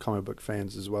of comic book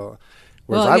fans as well.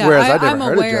 Whereas Well, yeah, I'd never I'm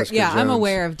heard aware. of Jessica Jones. I'm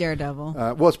aware of Daredevil.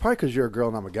 Well, it's probably because you're a girl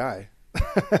and I'm a guy.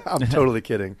 I'm totally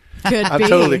kidding. Could I'm be.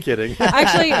 totally kidding.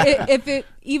 Actually, if it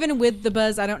even with the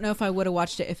buzz, I don't know if I would have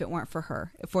watched it if it weren't for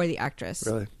her, for the actress.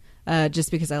 Really?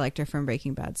 Just because I liked her from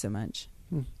Breaking Bad so much.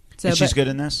 So And she's but good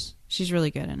in this? She's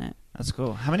really good in it. That's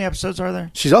cool. How many episodes are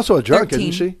there? She's also a drunk, 13.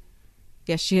 isn't she?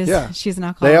 Yes, she is. Yeah. She's an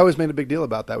alcoholic. They always made a big deal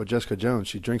about that with Jessica Jones.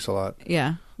 She drinks a lot.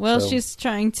 Yeah. Well, So- she's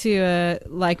trying to,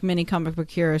 like many comic book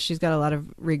heroes, she's got a lot of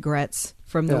regrets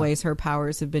from the Yeah. ways her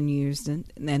powers have been used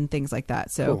and things like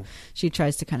that. So Cool. she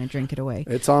tries to kind of drink it away.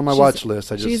 It's on my She's- watch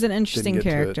list. I just she's an didn't interesting get to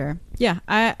it. character. Yeah,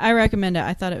 I recommend it.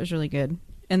 I thought it was really good.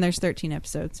 And there's 13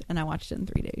 episodes, and I watched it in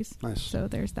 3 days. Nice. So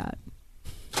there's that.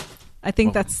 I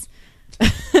think that's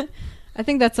I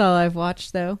think that's all I've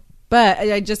watched, though. But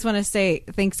I just want to say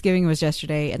Thanksgiving was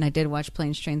yesterday, and I did watch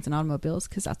Planes, Trains, and Automobiles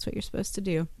because that's what you're supposed to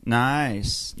do.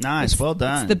 Nice. Well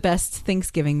done. It's the best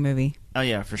Thanksgiving movie, Oh,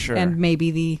 yeah, for sure. and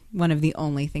maybe one of the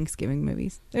only Thanksgiving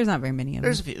movies. There's not very many of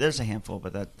them. There's a handful,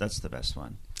 but that's the best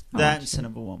one. I'll That watch and it. Son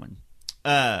of a Woman.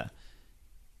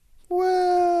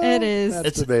 Well, It is. That's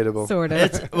It's- debatable. Sort of.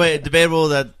 It's wait, debatable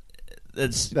that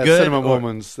it's That good. Cinema or-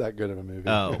 Woman's that good of a movie.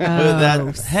 Oh,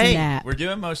 Oh, hey, snap. we're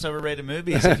doing most overrated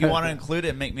movies. If you want to include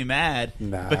it, make me mad.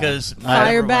 Nah. Because Fire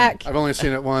everyone- back. I've only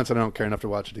seen it once, and I don't care enough to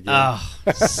watch it again.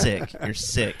 Oh, sick! You're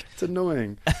sick. It's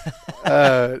annoying.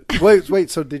 Wait.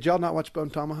 So did y'all not watch Bone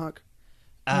Tomahawk?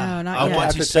 No, not I yet.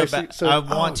 want to After so texting- bad. so- I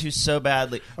want to so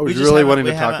badly. I was We just really haven't- wanting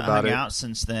to we talk haven't about hung it. out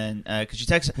since then because you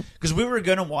texted. Because we were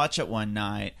going to watch it one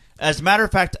night. As a matter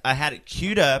of fact, I had it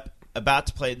queued up, about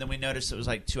to play it, and then we noticed it was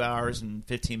like 2 hours and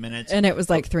 15 minutes. And it was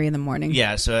like 3 a.m.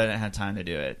 Yeah, so I didn't have time to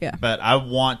do it. Yeah. But I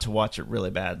want to watch it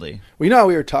really badly. Well, you know how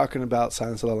we were talking about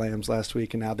Silence of the Lambs last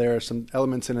week, and now there are some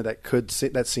elements in it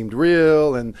that seemed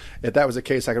real, and if that was the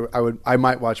case, I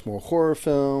might watch more horror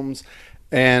films.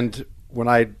 And when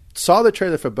I saw the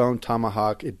trailer for Bone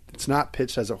Tomahawk, it's not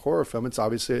pitched as a horror film. It's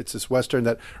this Western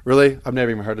that really I've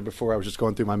never even heard of before. I was just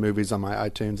going through my movies on my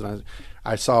iTunes, and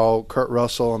I saw Kurt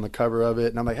Russell on the cover of it,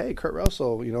 and I'm like, hey, Kurt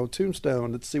Russell,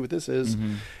 Tombstone, let's see what this is.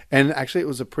 Mm-hmm. And actually, it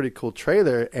was a pretty cool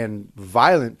trailer and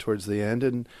violent towards the end.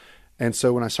 And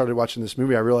so when I started watching this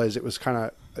movie, I realized it was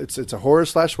it's a horror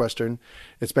 / Western.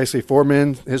 It's basically 4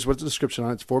 men. Here's what's the description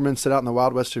on it. It's 4 men set out in the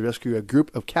Wild West to rescue a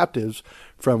group of captives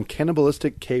from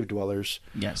cannibalistic cave dwellers.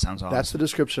 Yeah, sounds awesome. That's the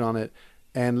description on it.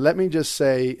 And let me just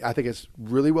say, I think it's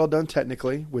really well done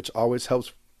technically, which always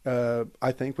helps,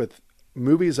 I think, with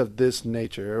movies of this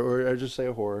nature, or just say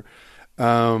a horror.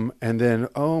 And then,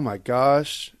 oh my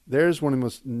gosh, there's one of the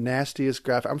most nastiest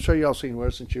graphic. I'm sure y'all seen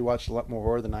worse since you watched a lot more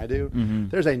horror than I do. Mm-hmm.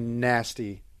 There's a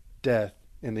nasty death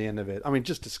in the end of it. I mean,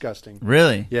 just disgusting.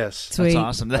 Really? Yes. Sweet. That's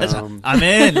awesome. That's Um, I'm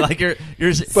in. Like you're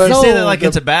you say But- that like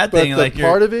it's a bad thing. But Like the you're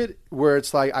part of it where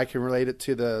it's like I can relate it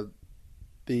to the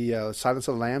Silence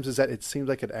of the Lambs is that it seems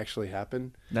like it actually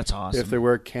happened. that's awesome. If there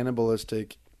were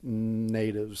cannibalistic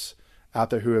natives out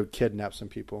there who have kidnapped some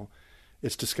people,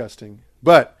 it's disgusting.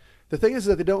 But the thing is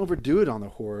that they don't overdo it on the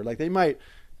horror. Like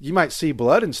you might see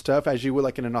blood and stuff as you would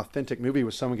like in an authentic movie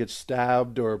where someone gets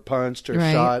stabbed or punched or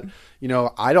shot. You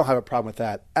know, I don't have a problem with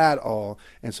that at all.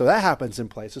 And so that happens in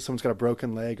places. Someone's got a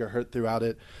broken leg or hurt throughout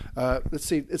it. Let's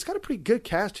see. It's got a pretty good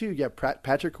cast, too. You got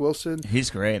Patrick Wilson.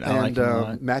 He's great. I like him a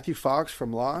lot. Matthew Fox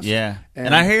from Lost. Yeah.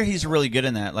 And I hear he's really good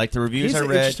in that. Like the reviews I read.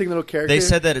 He's an interesting little character. They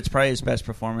said that it's probably his best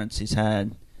performance he's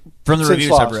had. From the Since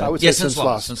reviews Lost, I've read. I would say since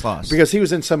Lost. Since Lost. Because he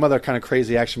was in some other kind of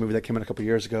crazy action movie that came out a couple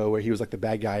years ago where he was like the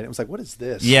bad guy. And it was like, what is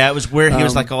this? Yeah, it was weird. He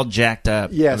was like all jacked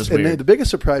up. Yes. And the biggest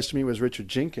surprise to me was Richard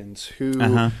Jenkins,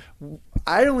 who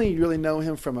I only really know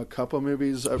him from a couple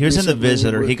movies. He was in The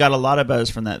Visitor. He got a lot of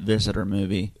buzz from that Visitor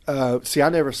movie. See, I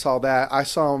never saw that. I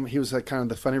saw him. He was like kind of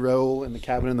the funny role in The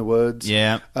Cabin in the Woods.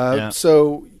 Yeah.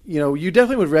 So, you know, you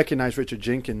definitely would recognize Richard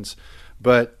Jenkins,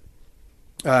 but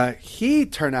he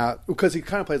turned out, because he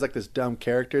kind of plays like this dumb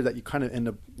character that you kind of end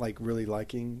up like really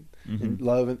liking and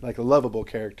loving, like a lovable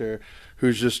character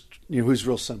who's just, you know, who's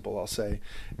real simple, I'll say.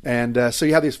 And so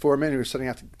you have these 4 men who are setting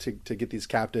out to get these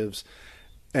captives.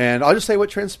 And I'll just say what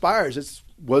transpires. It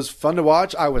was fun to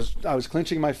watch. I was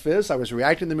clenching my fists. I was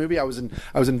reacting to the movie. I was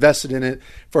invested in it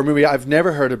for a movie I've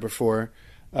never heard of before.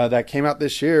 That came out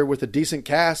this year with a decent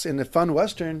cast and a fun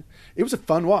Western. It was a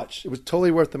fun watch. It was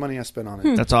totally worth the money I spent on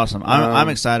it. That's awesome. I'm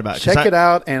excited about it. Check it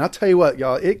out, and I'll tell you what,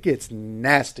 y'all, it gets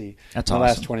nasty in the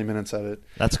last 20 minutes of it.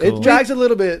 That's cool. It drags a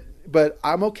little bit, but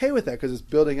I'm okay with that because it's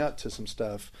building up to some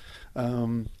stuff.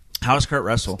 How's Kurt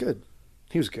Russell? It's good.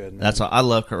 He was good. Man. That's all. I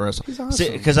love Kurt Russell. He's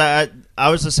awesome. Because I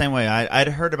was the same way. I'd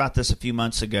heard about this a few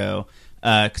months ago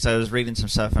because I was reading some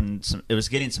stuff and it was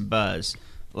getting some buzz,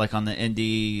 like on the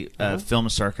indie film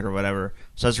circuit or whatever.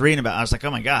 So I was reading about it. I was like,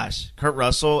 oh my gosh, Kurt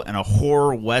Russell and a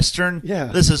horror Western? Yeah.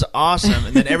 This is awesome.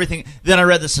 And then everything. Then I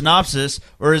read the synopsis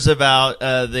where it's about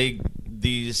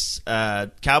these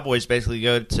cowboys basically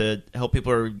go to help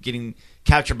people who are getting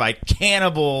captured by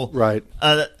cannibal. Right.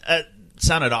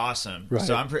 Sounded awesome. Right.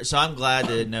 So I'm glad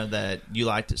to know that you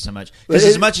liked it so much. Because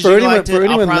as much as you liked it,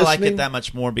 I'll probably like it that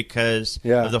much more because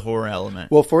of the horror element.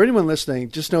 Well, for anyone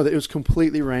listening, just know that it was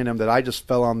completely random that I just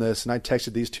fell on this, and I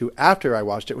texted these two after I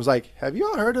watched it. It was like, have you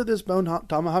all heard of this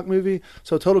Tomahawk movie?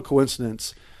 So total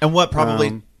coincidence. And what,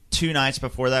 probably 2 nights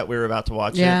before that we were about to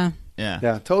watch it?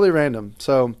 Yeah, totally random.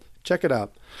 So check it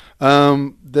out.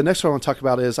 The next one I want to talk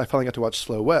about is I finally got to watch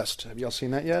Slow West. Have y'all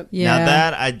seen that yet? Yeah. Now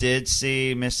that I did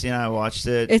see, Misty and I watched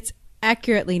it. It's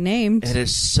accurately named. It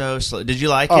is so slow. Did you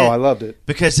like it? Oh, I loved it.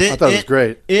 Because I thought it was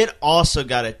great. It also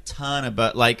got a ton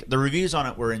of, like the reviews on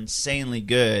it were insanely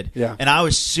good. Yeah. And I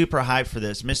was super hyped for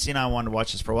this. Misty and I wanted to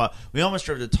watch this for a while. We almost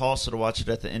drove to Tulsa to watch it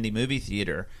at the indie movie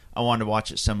theater. I wanted to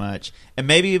watch it so much. And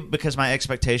maybe because my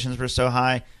expectations were so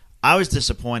high, I was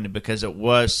disappointed because it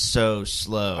was so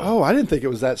slow. Oh, I didn't think it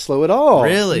was that slow at all.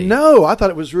 Really? No, I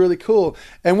thought it was really cool.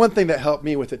 And one thing that helped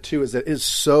me with it, too, is that it's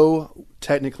so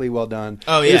technically well done.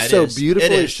 Oh, yeah, it's so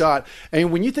beautifully shot.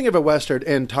 And when you think of a Western,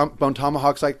 and Bone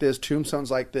Tomahawk's like this,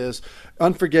 Tombstone's like this,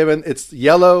 Unforgiven, it's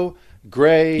yellow,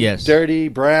 gray, dirty,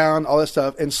 brown, all this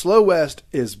stuff. And Slow West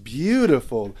is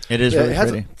beautiful. It is really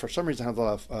pretty. For some reason, it has a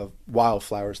lot of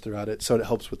wildflowers throughout it, so it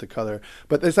helps with the color.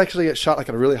 But it's actually shot like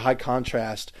at a really high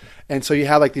contrast. And so you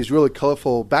have like these really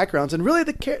colorful backgrounds. And really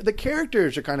the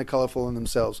characters are kind of colorful in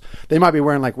themselves. They might be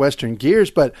wearing like Western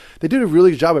gears, but they do a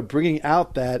really good job of bringing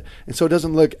out that. And so it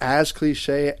doesn't look as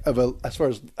cliche as far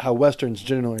as how Westerns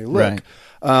generally look.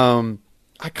 Right.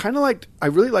 I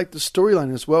really liked the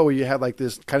storyline as well, where you have like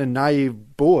this kind of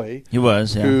naive boy. He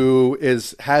was, who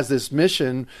has this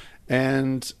mission,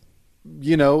 and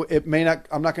you know, it may not.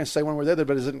 I'm not going to say one way or the other,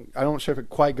 but I don't sure if it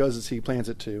quite goes as he plans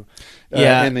it to.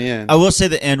 In the end, I will say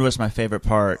the end was my favorite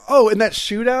part. Oh, and that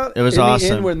shootout! It was in awesome.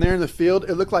 The end when they're in the field,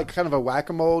 it looked like kind of a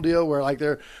whack-a-mole deal, where like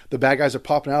the bad guys are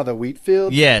popping out of the wheat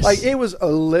field. Yes, like it was a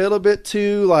little bit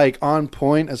too like on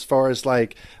point as far as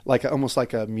like almost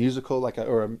like a musical,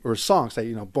 or a song, say,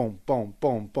 you know, boom, boom,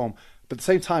 boom, boom. But at the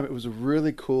same time, it was a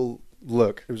really cool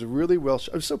look. It was really well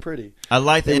shot. It was so pretty. I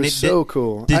liked it. It was so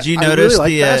cool. Did you notice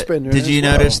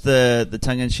notice the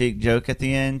tongue-in-cheek joke at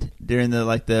the end during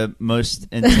the most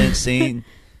intense scene?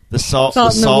 The salt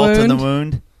in the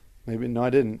wound. Maybe no, I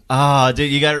didn't. Oh,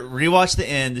 dude, you got to rewatch the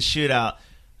end, the shootout.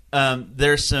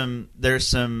 There's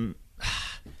some.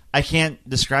 I can't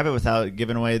describe it without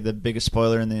giving away the biggest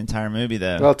spoiler in the entire movie,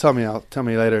 though. Well, tell me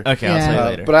later. Okay, I'll tell you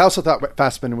later. But I also thought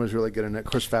Fassbender was really good in it. Of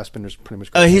course, Fassbender's pretty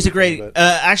much great. He's a great...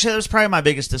 actually, that was probably my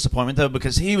biggest disappointment, though,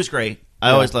 because he was great.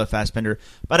 I always love Fassbender.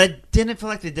 But I didn't feel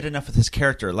like they did enough with his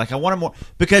character. Like, I wanted more...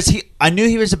 Because I knew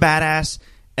he was a badass,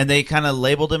 and they kind of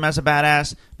labeled him as a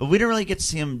badass, but we didn't really get to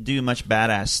see him do much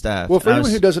badass stuff. Well, for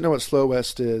anyone who doesn't know what Slow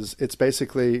West is, it's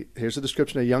basically, here's a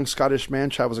description: a young Scottish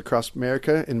man travels across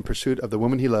America in pursuit of the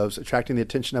woman he loves, attracting the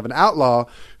attention of an outlaw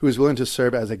who is willing to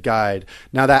serve as a guide.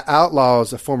 Now, that outlaw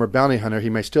is a former bounty hunter.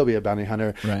 He may still be a bounty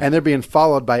hunter, and they're being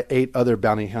followed by 8 other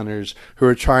bounty hunters who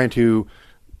are trying to,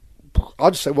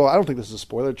 I'll just say, well, I don't think this is a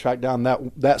spoiler, track down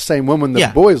that same woman the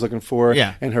boy is looking for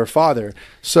and her father.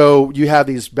 So you have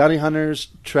these bounty hunters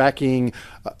tracking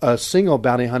a single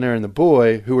bounty hunter and the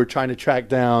boy who are trying to track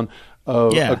down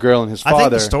a girl and his father. I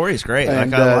think the story is great.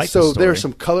 And, I like so the story. there are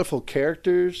some colorful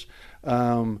characters,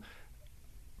 but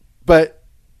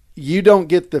you don't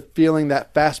get the feeling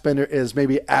that Fassbender is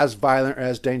maybe as violent or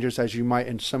as dangerous as you might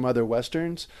in some other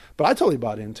Westerns. But I totally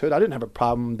bought into it. I didn't have a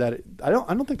problem that I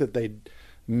don't think that they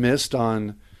missed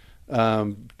on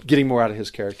getting more out of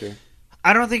his character.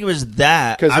 I don't think it was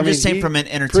that. I'm just saying from an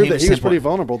entertainment standpoint. He was pretty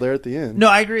vulnerable there at the end. No,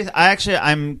 I agree.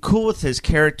 I'm cool with his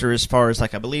character as far as,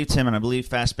 like, I believed him and I believe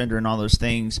Fassbender and all those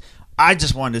things. I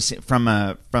just wanted to see, from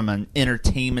an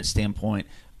entertainment standpoint,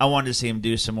 I wanted to see him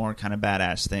do some more kind of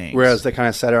badass things. Whereas they kind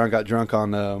of sat around and got drunk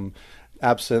on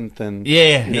absinthe and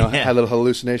had little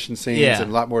hallucination scenes and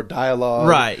a lot more dialogue.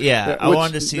 Right, yeah. I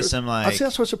wanted to see some, like... I see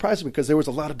that's what surprised me, because there was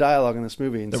a lot of dialogue in this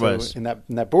movie. And there was. And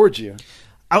that bored you.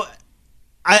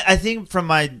 I think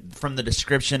from the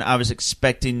description, I was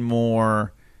expecting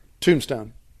more...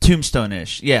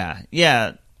 Tombstone-ish,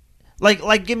 yeah.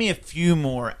 Like, give me a few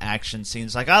more action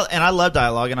scenes. I love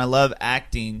dialogue and I love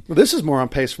acting. Well, this is more on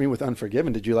pace for me with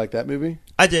Unforgiven. Did you like that movie?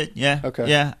 I did, yeah. Okay.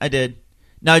 Yeah, I did.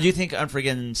 Now, I do think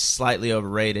Unforgiven's slightly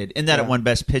overrated in that it won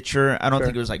Best Picture. I don't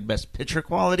think it was like Best Picture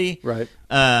quality. Right.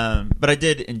 But I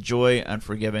did enjoy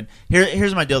Unforgiven.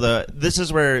 Here's my deal, though. This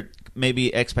is where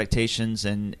maybe expectations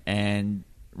and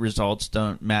results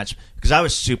don't match, because I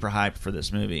was super hyped for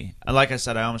this movie. Like I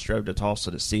said, I almost drove to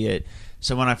Tulsa to see it.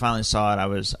 So when I finally saw it, I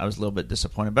was a little bit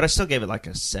disappointed, but I still gave it like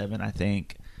a 7, I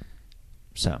think.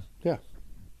 So yeah.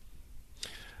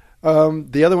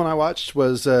 The other one I watched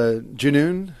was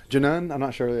Junun. I'm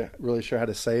not really sure how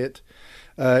to say it.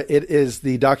 It is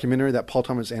the documentary that Paul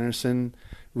Thomas Anderson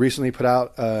recently put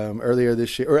out earlier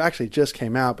this year, or actually just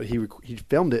came out, but he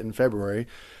filmed it in February.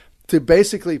 To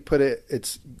basically put it,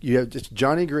 it's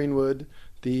Johnny Greenwood,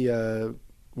 the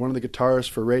one of the guitarists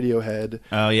for Radiohead.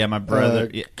 Oh yeah, my brother.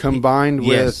 Combined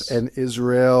with an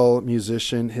Israel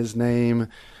musician. His name.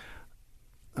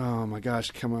 Oh my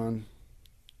gosh! Come on.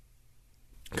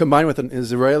 Combined with an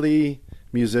Israeli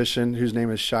musician whose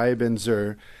name is Shai Ben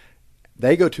Zur,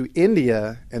 they go to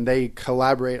India and they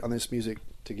collaborate on this music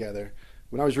together.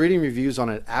 When I was reading reviews on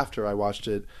it after I watched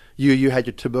it, you had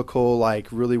your typical, like,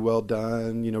 really well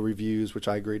done, reviews, which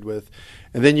I agreed with.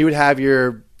 And then you would have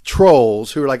your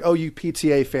trolls who were like, oh, you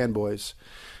PTA fanboys.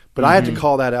 But I had to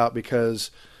call that out because,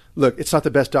 look, it's not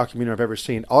the best documentary I've ever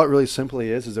seen. All it really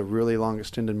simply is a really long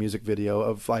extended music video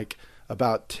of, like,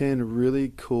 about 10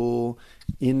 really cool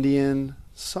Indian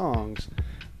songs.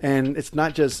 And it's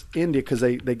not just India, because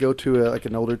they go to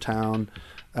an older town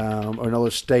or an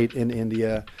older state in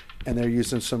India, and they're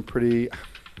using some pretty...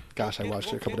 Gosh, I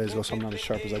watched it a couple days ago, so I'm not as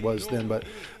sharp as I was then. But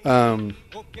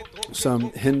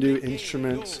some Hindu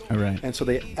instruments, and so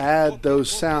they add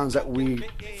those sounds that we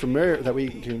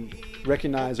can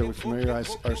recognize or we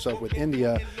familiarize ourselves with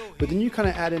India. But then you kind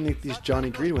of add in these Johnny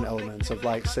Greenwood elements of,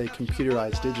 like, say,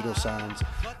 computerized digital sounds.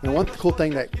 And one cool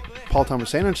thing that Paul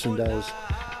Thomas Anderson does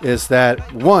is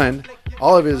that, one,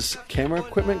 all of his camera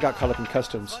equipment got caught up in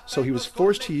customs, so he was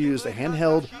forced to use a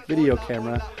handheld video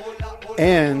camera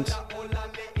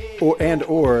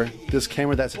or this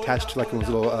camera that's attached to, like, those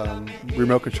little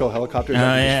remote control helicopters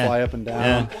that just fly up and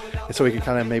down. And so he could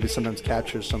kind of maybe sometimes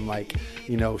capture some, like,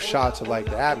 shots of, like,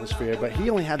 the atmosphere. But he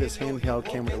only had this handheld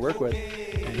camera to work with,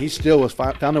 and he still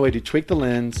found a way to tweak the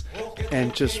lens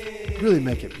and just really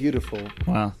make it beautiful.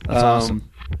 Wow, that's awesome.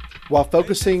 While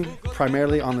focusing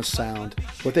primarily on the sound,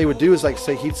 what they would do is, like,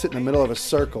 say he'd sit in the middle of a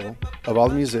circle of all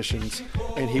the musicians,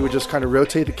 and he would just kind of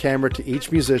rotate the camera to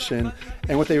each musician.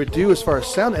 And what they would do as far as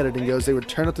sound editing goes, they would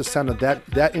turn up the sound of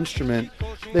that instrument.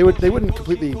 They wouldn't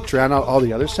completely drown out all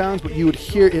the other sounds, but you would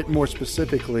hear it more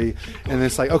specifically. And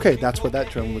it's like, okay, that's what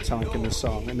that drum would sound like in this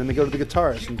song. And then they go to the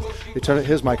guitarist and they turn up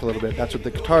his mic a little bit. That's what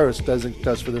the guitarist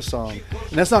does for this song.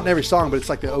 And that's not in every song, but it's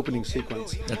like the opening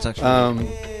sequence. That's actually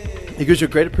it gives you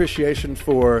a great appreciation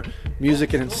for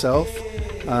music in itself,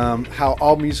 how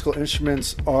all musical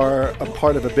instruments are a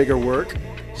part of a bigger work.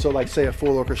 So, like, say, a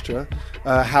full orchestra,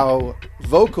 how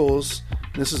vocals,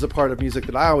 this is the part of music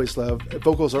that I always love,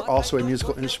 vocals are also a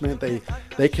musical instrument.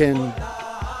 They can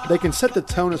set the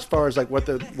tone as far as, like, what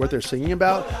they're singing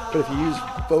about, but if you use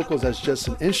vocals as just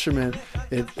an instrument,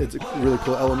 It's a really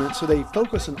cool element. So they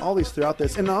focus on all these throughout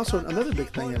this. And also another big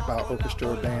thing about orchestra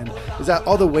or band is that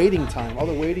all the waiting time, all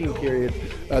the waiting period,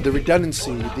 the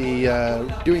redundancy,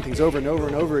 the doing things over and over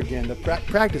and over again, the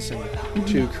practicing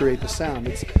to create the sound.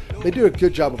 They do a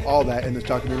good job of all that in this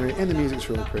documentary, and the music's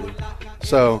really pretty.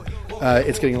 So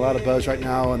it's getting a lot of buzz right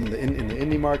now in the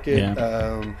indie market.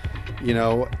 Yeah.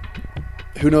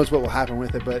 Who knows what will happen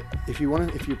with it? But if you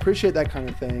appreciate that kind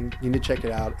of thing, you need to check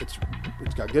it out.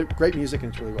 It's got great music,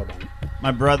 and it's really well done.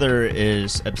 My brother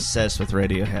is obsessed with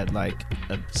Radiohead, like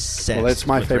obsessed. Well, it's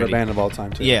my favorite band of all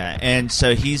time too. Yeah, and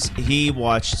so he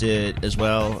watched it as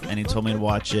well, and he told me to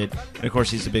watch it. And of course,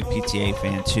 he's a big PTA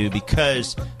fan too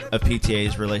because of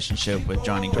PTA's relationship with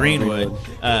Johnny Greenwood.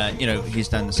 He's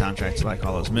done the soundtrack to like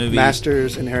all those movies,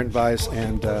 Masters, Inherent Vice,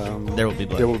 and There Will Be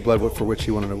Blood. There Will Be Blood, for which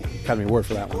he won an Academy Award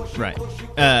for that one. Right.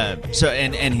 So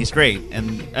he's great,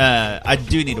 and I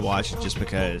do need to watch it just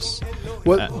because.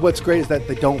 What's great is that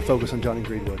they don't focus on Johnny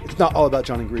Greenwood. It's not all about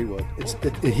Johnny Greenwood.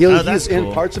 He's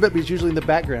in parts of it, but he's usually in the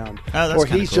background, or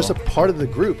he's just a part of the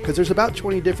group. Because there's about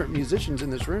 20 different musicians in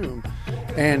this room,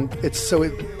 and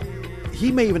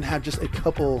he may even have just a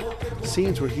couple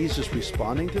scenes where he's just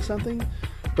responding to something.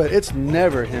 But it's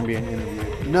never him being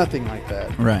interviewed. Nothing like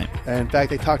that. Right. And in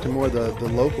fact, they talk to more the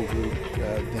local group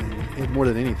more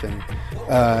than anything.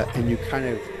 And you kind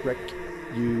of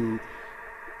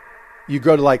you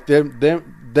grow to like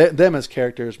them as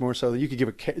characters more so that you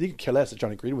could care less that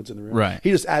Johnny Greenwood's in the room. Right.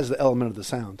 He just adds the element of the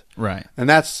sound. Right. And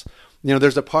that's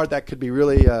there's a part that could be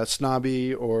really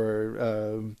snobby, or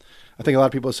I think a lot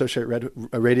of people associate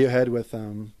Radiohead with.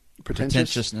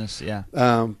 Pretentiousness, yeah. But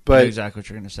I know exactly what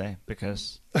you're going to say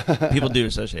because people do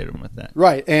associate them with that,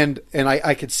 right? And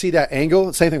I could see that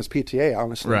angle. Same thing with PTA,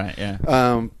 honestly, right?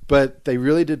 Yeah. But they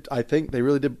really did. I think they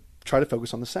really did try to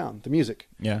focus on the sound, the music.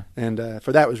 Yeah. And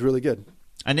for that was really good.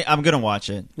 I'm going to watch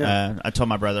it. Yeah. I told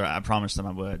my brother I promised him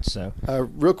I would. So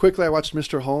real quickly, I watched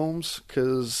Mr. Holmes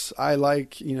because I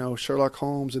like Sherlock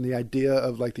Holmes and the idea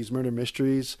of like these murder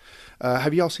mysteries.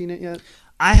 Have you all seen it yet?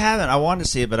 I haven't. I wanted to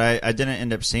see it, but I didn't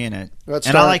end up seeing it.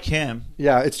 I like him.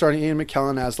 Yeah, it's starring Ian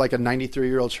McKellen as like a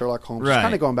 93-year-old Sherlock Holmes. Right. He's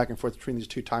kind of going back and forth between these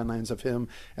two timelines of him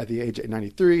at the age of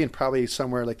 93 and probably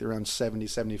somewhere like around 70,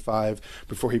 75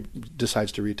 before he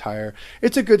decides to retire.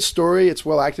 It's a good story. It's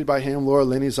well acted by him. Laura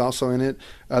Linney's also in it.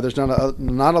 There's not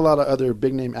a lot of other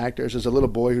big-name actors. There's a little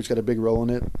boy who's got a big role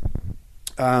in it.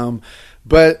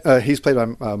 But he's played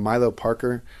by Milo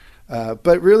Parker.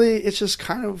 But really, it's just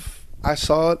kind of... I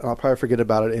saw it, and I'll probably forget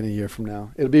about it in a year from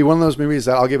now. It'll be one of those movies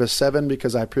that I'll give a 7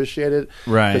 because I appreciate it.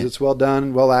 Right. Because it's well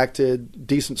done, well acted,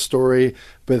 decent story.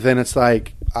 But then it's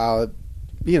like, I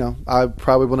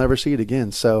probably will never see it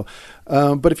again. So,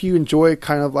 but if you enjoy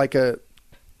kind of like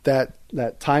that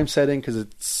time setting, because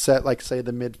it's set like say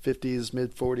the mid 50s,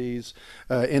 mid 40s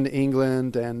in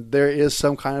England, and there is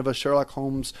some kind of a Sherlock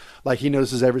Holmes, like he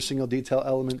notices every single detail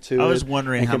element to it. I was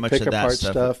wondering how much of that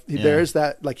stuff. Yeah. There is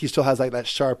that, like he still has like that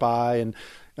sharp eye, and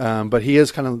but he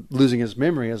is kind of losing his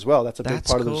memory as well. That's a big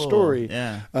part of the story.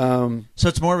 Yeah. So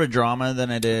it's more of a drama than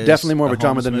it is. Definitely more of a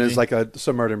drama Holmes than movie? it is like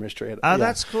some murder mystery. Oh,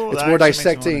 that's cool. It's That more actually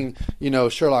makes me dissecting,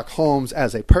 Sherlock Holmes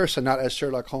as a person, not as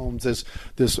Sherlock Holmes as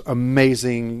this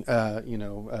amazing,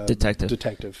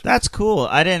 detective. That's cool.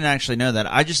 I didn't actually know that.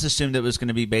 I just assumed it was going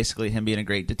to be basically him being a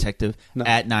great detective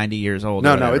at 90 years old.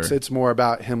 No, it's more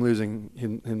about him losing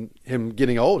him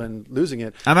getting old and losing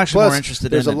it. I'm actually more interested in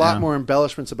it. There's a lot now. more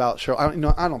embellishments about Sherlock.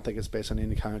 I don't think it's based on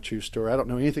any kind of true story. I don't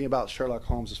know anything about Sherlock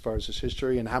Holmes as far as his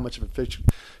history and how much of a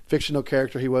fictional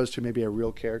character he was to maybe a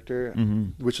real character,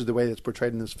 which is the way that's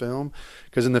portrayed in this film.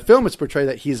 Because in the film, it's portrayed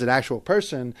that he's an actual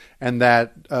person and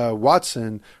that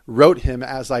Watson wrote him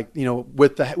as like,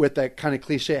 with that kind of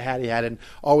cliche hat he had and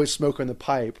always smoking the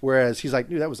pipe. Whereas he's like,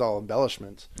 dude, that was all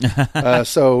embellishment.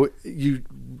 So you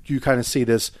kind of see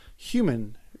this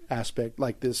human aspect,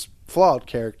 like this flawed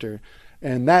character,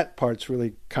 and that part's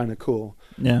really kind of cool.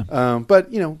 Yeah. But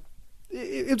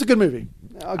it's a good movie.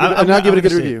 I'll give it a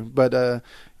good review. But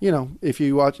if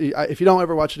you don't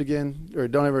ever watch it again, or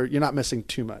you're not missing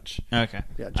too much. Okay.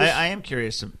 Yeah. I am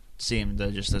curious to see him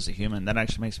just as a human. That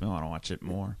actually makes me want to watch it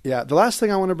more. Yeah. The last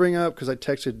thing I want to bring up, because I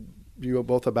texted you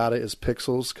both about it, is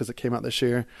Pixels, because it came out this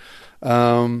year.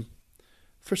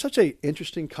 For such a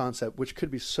interesting concept, which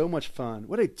could be so much fun.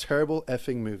 What a terrible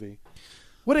effing movie.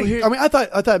 I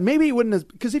thought maybe it wouldn't have,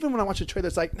 because even when I watch the trailer,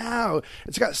 it's like, no,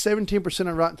 it's got 17%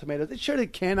 on Rotten Tomatoes. It surely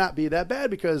cannot be that bad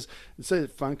because it's a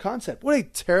fun concept. What a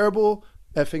terrible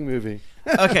effing movie.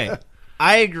 Okay.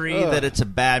 I agree that it's a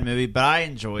bad movie, but I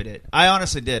enjoyed it. I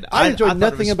honestly did. I enjoyed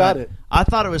nothing about it. I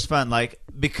thought it was fun, like,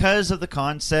 because of the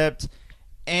concept.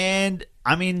 And,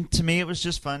 I mean, to me, it was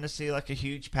just fun to see, like, a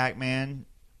huge Pac-Man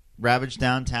ravaged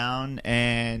downtown,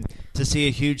 and to see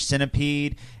a huge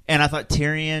centipede. And I thought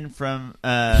Tyrion from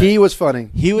he was funny.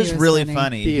 He was really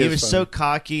funny. He was funny. so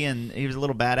cocky, and he was a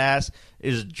little badass. He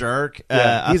was a jerk.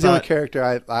 He's the only character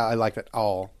I like at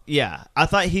all. Yeah, I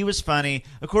thought he was funny.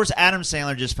 Of course, Adam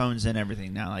Sandler just phones in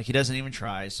everything now. Like, he doesn't even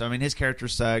try. So, I mean, his character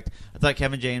sucked. I thought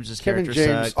Kevin James' character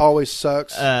sucked. Always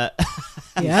sucks.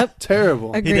 Yep.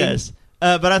 Terrible. Agreed. He does.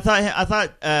 But I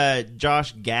thought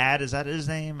Josh Gad, is that his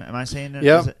name? Am I saying it?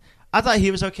 Yeah. I thought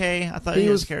he was okay. I thought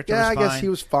his character was fine. I guess he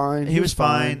was fine. He was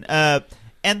fine.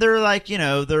 And they're like,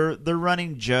 they're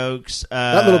running jokes.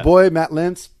 That little boy, Matt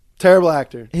Lintz, terrible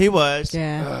actor. He was.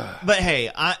 Yeah. But hey,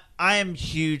 I am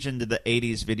huge into the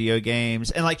 80s video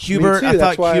games. And like Hubert, Me too. I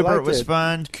thought That's Hubert was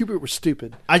fun. Hubert was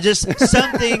stupid.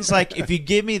 Some things, like, if you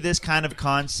give me this kind of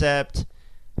concept,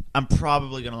 I'm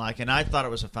probably going to like it. And I thought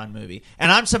it was a fun movie.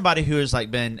 And I'm somebody who has,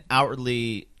 like, been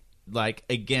outwardly, like,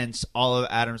 against all of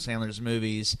Adam Sandler's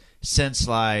movies since,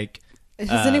 like,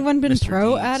 has anyone been Mr.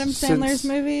 pro Deeds. Adam Sandler's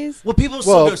movies? Well, people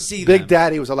still go see Big them.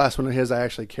 Daddy was the last one of his I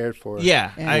actually cared for.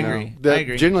 Yeah, Yeah. I You agree. I I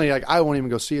agree. Generally, like, I won't even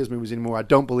go see his movies anymore. I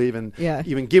don't believe in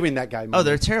even giving that guy money. Oh,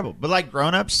 they're terrible. But, like,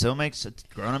 Grown Ups still makes it.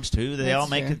 Grown Ups, too. They That's all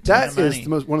make true. a ton That of money. is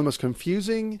one of the most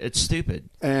confusing. It's stupid.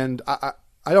 And I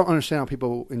don't understand how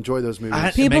people enjoy those movies.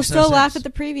 It People makes no still laugh sense.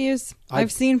 at the previews. I-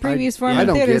 I've seen previews for I them in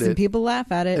don't get theaters, it. and people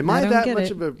laugh at it. Am and I don't that get much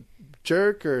it. of a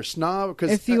jerk or snob?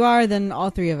 If you are, then all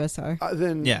three of us are.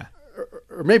 Then Yeah.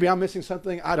 or maybe I'm missing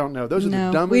something. I don't know. Those are the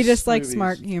No, dumbest. we just like movies.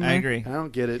 smart humor. I agree. I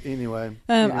don't get it anyway.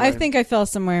 I Anyway. think I fell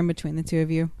somewhere in between the two of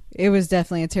you. It was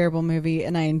definitely a terrible movie,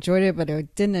 and I enjoyed it, but I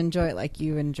didn't enjoy it like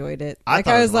you enjoyed it. I Like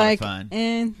thought it was was a lot of like,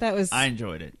 fun. that was. I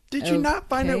enjoyed it. Did you not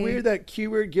find it Okay. weird that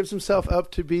Q-Word gives himself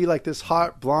up to be like this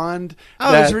hot blonde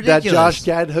Oh, that, it's ridiculous. that Josh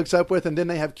Gad hooks up with, and then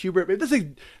they have Q-Word?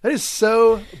 That is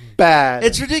so bad.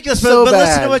 It's ridiculous. So but listen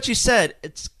bad. to what you said.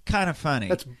 It's kind of funny.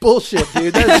 That's bullshit,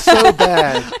 dude. That is so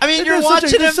bad. I mean, It you're is watching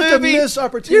such a movie. missed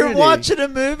opportunity. You're watching a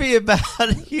movie about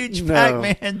huge No.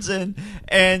 Pac-Mans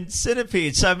and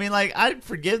centipedes. So I mean, like, I'd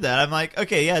forgive that. I'm like,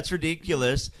 okay, yeah, it's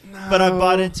ridiculous, but I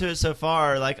bought into it so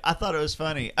far. Like, I thought it was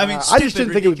funny. I mean, I just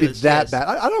didn't think it would be ridiculous, that yes. bad.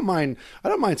 I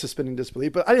don't mind suspending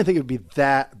disbelief, but I didn't think it would be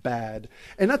that bad.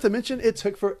 And not to mention, it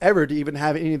took forever to even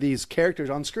have any of these characters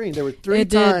on screen. There were three It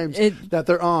did. times that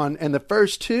they're on, and the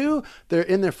first two, they're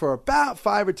in there for about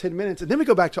 5 or 10 minutes, and then we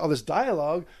go back to all this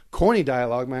dialogue, corny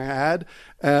dialogue, may I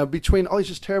add, between all these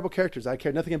just terrible characters I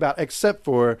care nothing about except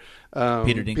for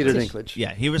Peter Dinklage. Yeah.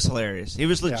 Yeah, he was hilarious. He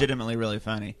was legitimately really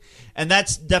funny, and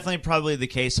that's definitely probably the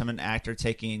case of an actor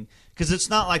taking, because it's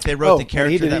not like they wrote the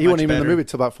character that he much wasn't even in better. the movie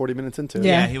until about 40 minutes into it.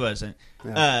 Yeah, Yeah. he wasn't.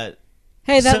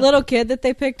 Hey, that So- little kid that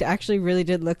they picked actually really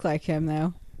did look like him,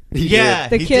 though. He Yeah,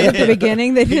 The he kid at did. the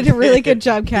beginning, they did a really good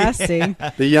job casting.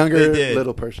 did. The younger They did.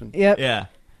 little person. Yep. Yeah,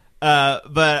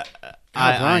 but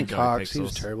I Brian enjoyed Cox, he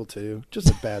was Pixels. terrible too. Just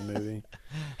a bad movie.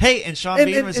 Hey, and Sean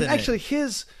Bean was in actually,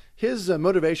 it. his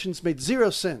motivations made zero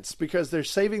sense because they're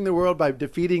saving the world by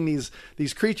defeating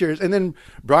these creatures, and then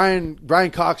Brian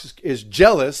Cox is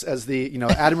jealous as the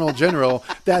Admiral General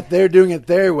that they're doing it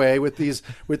their way with these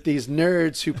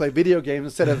nerds who play video games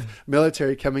instead of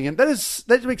military coming in.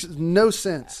 That makes no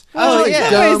sense. Oh, It's a yeah.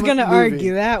 Nobody's dumb going to movie.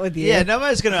 argue that with you. Yeah,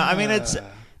 nobody's gonna. I mean, it's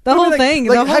The whole thing.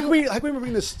 Like, the how whole, can we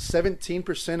bring this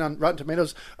 17% on Rotten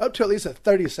Tomatoes up to at least a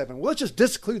 37? Well, let's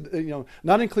just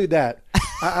not include that.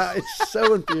 It's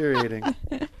so infuriating. All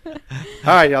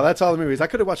right, y'all. That's all the movies. I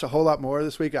could have watched a whole lot more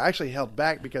this week. I actually held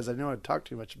back because I know I'd talked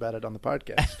too much about it on the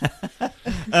podcast.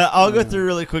 I'll go through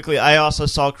really quickly. I also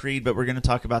saw Creed, but we're going to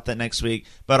talk about that next week.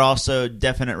 But also,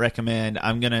 definite recommend.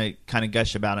 I'm going to kind of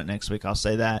gush about it next week. I'll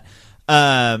say that.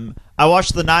 I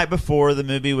watched The Night Before, the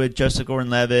movie with Joseph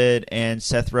Gordon-Levitt and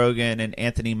Seth Rogen and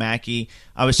Anthony Mackie.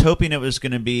 I was hoping it was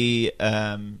going to be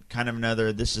kind of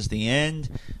another This Is the End.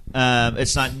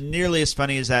 It's not nearly as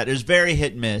funny as that. It was very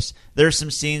hit and miss. There are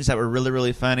some scenes that were really,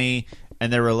 really funny,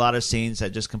 and there were a lot of scenes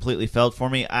that just completely failed for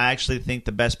me. I actually think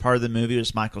the best part of the movie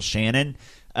was Michael Shannon.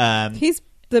 he's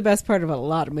the best part of a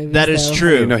lot of movies. That is though.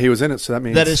 true. He was in it, so that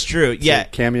means That is true. it's Yeah. a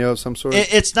cameo of some sort.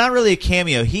 It's not really a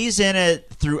cameo. He's in it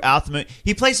throughout the movie.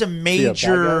 He plays a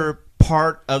major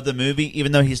part of the movie,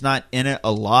 even though he's not in it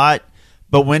a lot.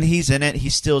 But when he's in it, he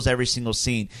steals every single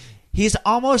scene. He's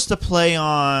almost a play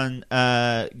on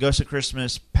Ghost of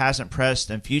Christmas, Past and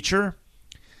Present and Future.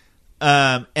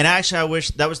 And actually, I wish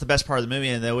that was the best part of the movie,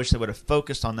 and I wish they would have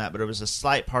focused on that. But it was a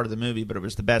slight part of the movie, but it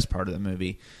was the best part of the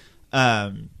movie.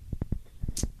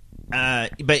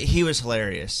 But he was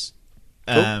hilarious.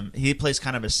 Cool. He plays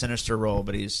kind of a sinister role,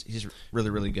 but he's really,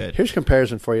 really good. Here's a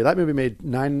comparison for you. That movie made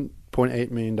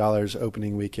 $9.8 million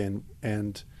opening weekend,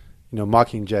 and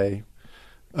Mockingjay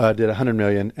did 100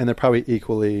 million, and they're probably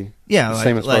equally Yeah, the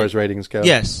same as far as ratings go.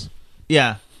 Yes.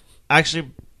 Yeah.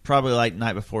 Actually, probably like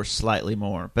Night Before slightly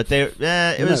more. But it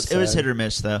was hit or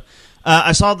miss, though.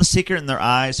 I saw The Secret in Their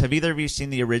Eyes. Have either of you seen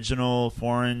the original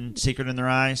foreign Secret in Their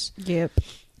Eyes? Yep.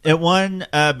 It won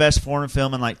Best Foreign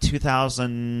Film in like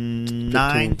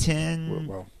 2009, 10.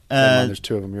 Well, there's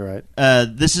two of them. You're right.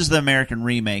 This is the American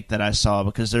remake that I saw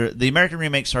because the American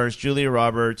remake stars Julia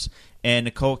Roberts and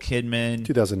Nicole Kidman.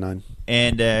 2009.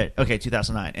 And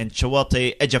 2009. And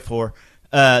Chiwetel Ejiofor.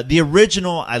 The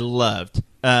original I loved.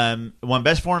 Won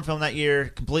Best Foreign Film that year.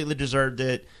 Completely deserved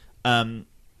it.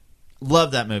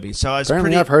 Loved that movie. So I was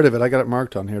Apparently I've heard of it. I got it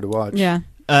marked on here to watch. Yeah.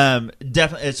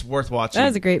 Definitely, it's worth watching. That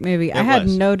was a great movie. I had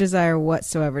no desire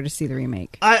whatsoever to see the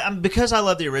remake. Because I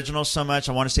love the original so much,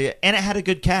 I want to see it, and it had a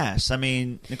good cast. I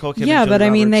mean, Nicole Kidman. Yeah, Julia but I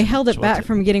mean, Roberts, they held it back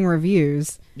from getting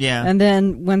reviews. Yeah, and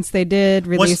then once they did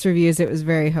release reviews, it was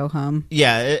very ho hum.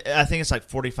 Yeah, I think it's like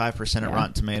 45% at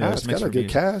Rotten Tomatoes. Yeah, it's got a good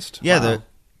cast. Yeah, wow.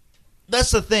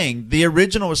 That's the thing. The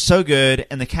original was so good,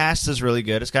 and the cast is really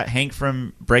good. It's got Hank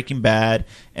from Breaking Bad,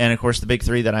 and of course the big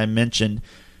three that I mentioned.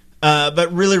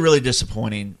 But really, really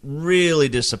disappointing. Really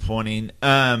disappointing.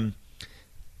 The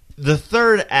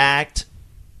third act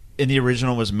in the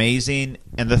original was amazing,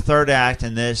 and the third act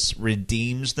in this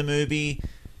redeems the movie.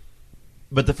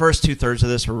 But the first 2/3 of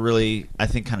this were really, I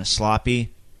think, kind of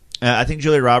sloppy. I think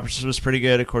Julia Roberts was pretty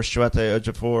good. Of course, Chiwetel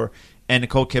Ejiofor and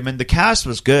Nicole Kidman. The cast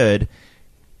was good,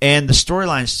 and the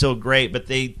storyline's still great, but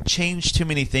they changed too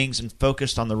many things and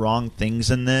focused on the wrong things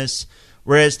in this.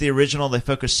 Whereas the original, they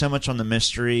focused so much on the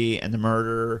mystery and the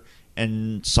murder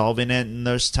and solving it and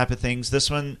those type of things. This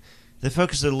one, they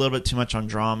focused a little bit too much on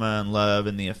drama and love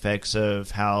and the effects of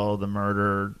how the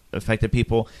murder affected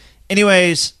people.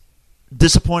 Anyways,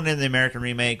 disappointed in the American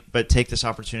remake, but take this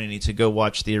opportunity to go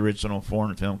watch the original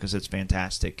foreign film because it's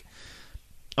fantastic.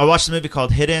 I watched a movie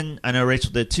called Hidden. I know Rachel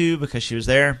did too because she was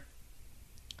there.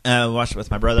 We watched it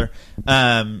with my brother.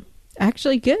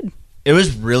 Actually, good. It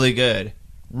was really good.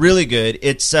 Really good.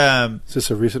 It's Is this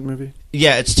a recent movie?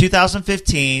 Yeah, it's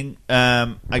 2015.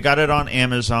 I got it on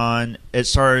Amazon. It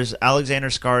stars Alexander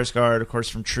Skarsgård, of course,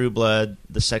 from True Blood,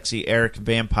 the sexy Eric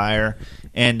vampire,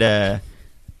 and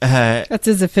that's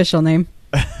his official name.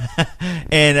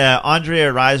 and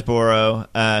Andrea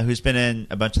Riseborough, who's been in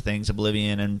a bunch of things,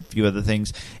 Oblivion and a few other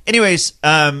things. Anyways,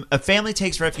 a family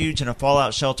takes refuge in a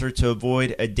fallout shelter to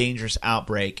avoid a dangerous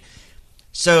outbreak.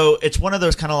 So it's one of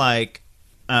those kind of like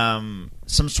some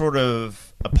sort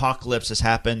of apocalypse has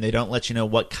happened. They don't let you know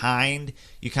what kind.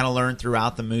 You kind of learn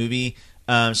throughout the movie.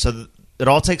 So it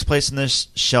all takes place in this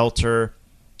shelter,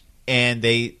 and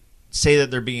they say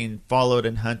that they're being followed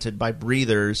and hunted by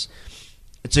breathers.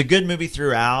 It's a good movie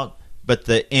throughout, but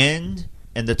the end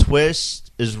and the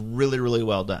twist is really, really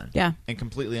well done. Yeah. And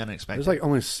completely unexpected. There's like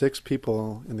only 6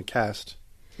 people in the cast.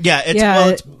 Yeah,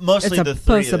 it's mostly it's the a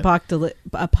three.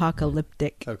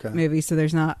 Post-apocalyptic movie, so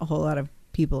there's not a whole lot of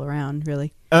people around,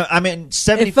 really. I mean,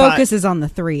 75... It focuses on the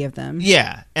 3 of them.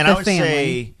 Yeah, and I would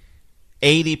say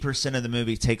 80% of the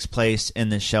movie takes place in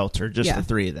this shelter, just the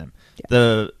 3 of them.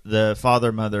 Yeah. The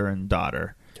father, mother, and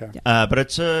daughter. Okay. But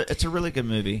it's a really good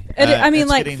movie. I mean,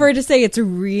 like, for to say it's a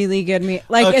really good movie,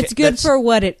 like, Okay, it's good for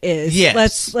what it is.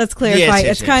 Yes. Let's clarify. Yes,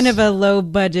 it's kind of a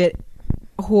low-budget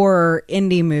horror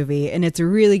indie movie, and it's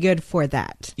really good for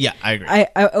that. Yeah, I agree. I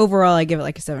overall, I give it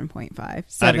like a 7.5.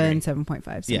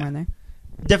 7.5, somewhere in there.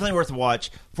 Definitely worth a watch.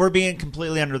 For being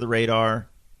completely under the radar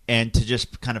and to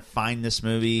just kind of find this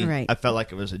movie, right. I felt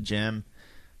like it was a gem.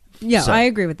 Yeah, So, I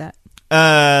agree with that.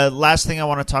 last thing I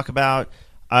want to talk about,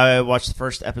 I watched the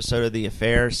first episode of The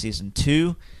Affair, Season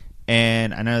 2,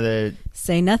 and I know that...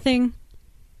 Say nothing.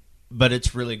 But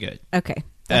it's really good. Okay.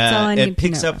 That's all I need to know. It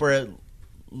picks up where it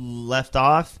left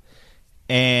off.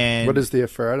 And what is The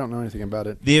Affair? I don't know anything about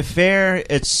it. The Affair,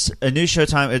 it's a new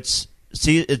Showtime.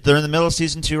 They're in the middle of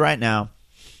Season 2 right now.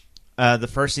 The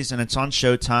first season, it's on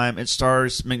Showtime. It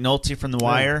stars McNulty from The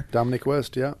Wire. Dominic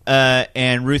West, yeah.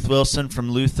 And Ruth Wilson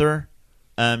from Luther.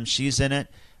 She's in it.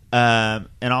 And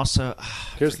also...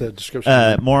 Here's the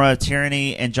description. Maura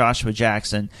Tierney and Joshua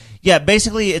Jackson. Yeah,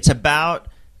 basically it's about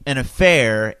an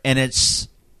affair, and it's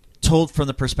told from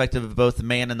the perspective of both the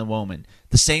man and the woman.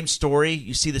 The same story.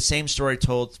 You see the same story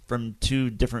told from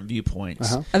 2 different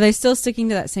viewpoints. Uh-huh. Are they still sticking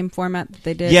to that same format that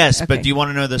they did? Yes, Okay. but do you want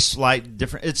to know the slight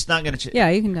difference? It's not going to change. Yeah,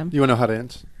 you can come. You want to know how it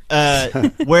ends?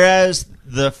 Whereas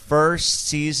the first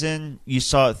season, you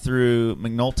saw it through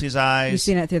McNulty's eyes. You've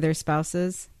seen it through their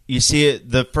spouses? You see it,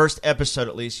 the first episode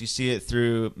at least, you see it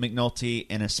through McNulty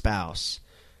and his spouse.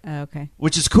 Okay.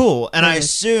 which is cool. And I It is.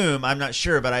 assume, I'm not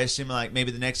sure, but I assume like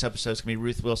maybe the next episode is going to be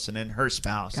Ruth Wilson and her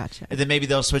spouse. Gotcha. And then maybe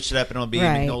they'll switch it up and it'll be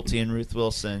Right. McNulty and Ruth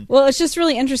Wilson. Well, it's just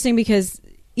really interesting because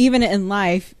even in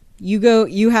life,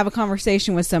 you have a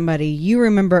conversation with somebody, you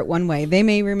remember it one way, they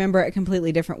may remember it a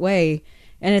completely different way,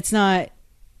 and it's not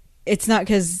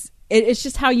because it's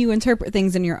just how you interpret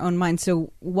things in your own mind.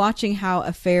 So watching how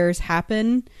affairs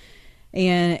happen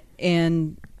and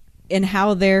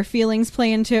how their feelings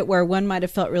play into it, where one might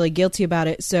have felt really guilty about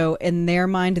it. So in their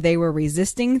mind, they were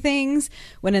resisting things,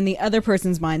 when in the other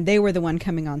person's mind, they were the one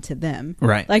coming on to them.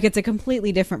 Right. Like it's a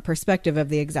completely different perspective of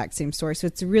the exact same story. So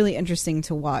it's really interesting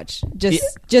to watch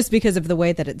just because of the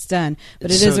way that it's done.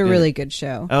 But It's it is so a good. really good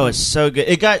show. Oh, it's so good.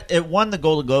 It won the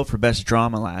Golden Globe for Best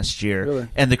Drama last year. Really?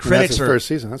 And the That's critics his are first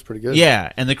season. That's pretty good.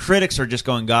 Yeah, and the critics are just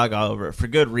going gaga over it for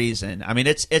good reason. I mean,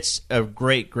 it's a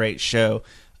great show.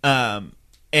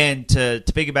 And to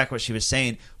piggyback what she was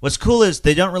saying, what's cool is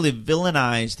they don't really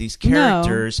villainize these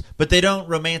characters, but they don't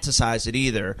romanticize it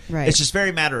either. Right. It's just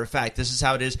very matter of fact. This is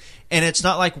how it is. And it's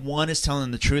not like one is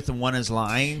telling the truth and one is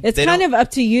lying. It's kind of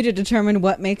up to you to determine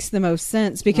what makes the most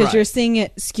sense, because Right. you're seeing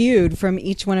it skewed from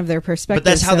each one of their perspectives. But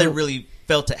that's how so they really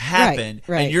felt it happened.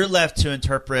 Right. And you're left to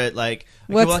interpret, like,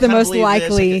 okay, What's well, I the kinda most believe this.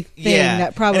 likely thing Yeah.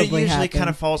 that probably and it usually happened. kind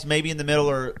of falls maybe in the middle,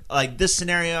 or like this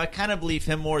scenario, I kind of believe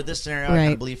him more. This scenario, I kind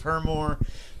Right. of believe her more.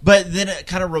 But then it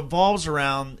kind of revolves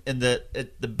around, and the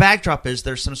backdrop is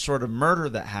there's some sort of murder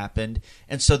that happened,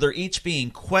 and so they're each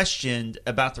being questioned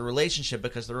about the relationship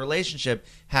because the relationship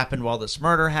happened while this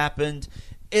murder happened.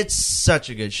 It's such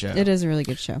a good show. It is a really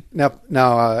good show. Now,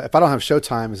 if I don't have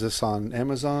Showtime, is this on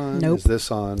Amazon? Nope. Is this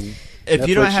on If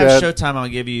you don't Netflix have yet? Showtime, I'll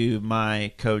give you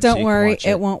my code. so Don't you can worry, watch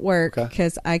it won't work Okay.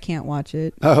 because I can't watch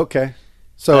it. Oh, okay.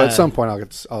 So at some point, I'll you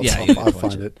I'll can watch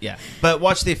find it. Yeah, but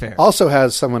watch The Affair. Also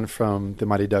has someone from the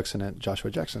Mighty Ducks in it,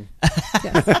 Joshua Jackson.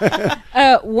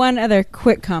 One other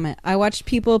quick comment. I watched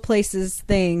People, Places,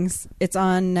 Things. It's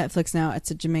on Netflix now.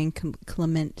 It's a Jermaine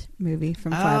Clement movie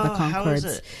from Flight of the How is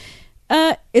Conchords.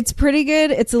 it? It's pretty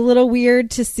good. It's a little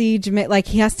weird to see Jermaine, like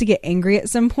he has to get angry at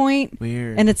some point.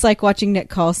 Weird. And it's like watching Nick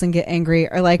Carlson get angry,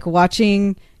 or like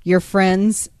watching your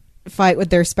friends fight with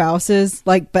their spouses,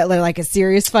 like, but like a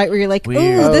serious fight where you're like,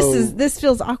 Weird. "Ooh, this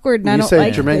feels awkward." And When I you don't say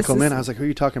like Jermaine this. Clement, I was like, who are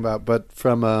you talking about? But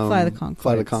from Flight of the Conchords.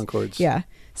 Flight of the Conchords. Yeah.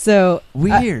 So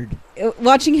Weird.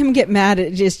 watching him get mad,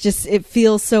 it just it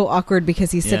feels so awkward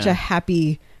because he's such Yeah. a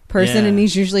happy person, Yeah. and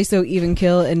he's usually so even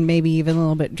kill and maybe even a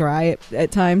little bit dry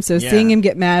at times. So Yeah. seeing him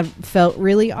get mad felt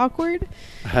really awkward.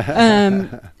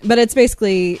 But it's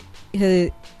basically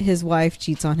his wife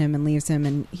cheats on him and leaves him,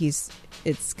 and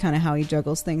it's kind of how he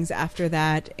juggles things after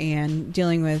that, and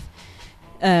dealing with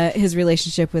his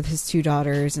relationship with his two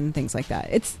daughters and things like that.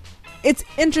 It's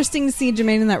interesting to see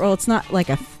Jermaine in that role. It's not like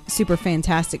a super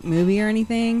fantastic movie or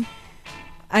anything.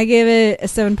 I give it a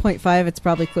 7.5. It's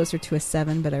probably closer to a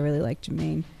 7, but I really like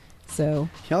Jermaine. So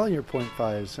Y'all and your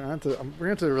 0.5s. We're going to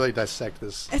have to really dissect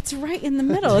this. it's right in the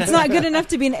middle. It's not good enough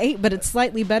to be an 8, but it's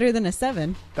slightly better than a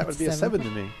 7. That would be a 7 to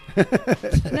me.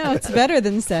 No, it's better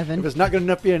than If 7. it's not good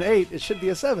enough to be an 8, it should be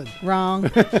a 7. Wrong.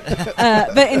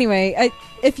 But anyway,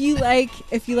 if you like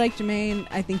Jermaine,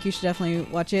 I think you should definitely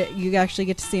watch it. You actually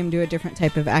get to see him do a different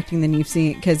type of acting than you've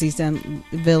seen, because he's done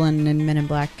villain in Men in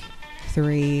Black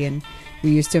 3, and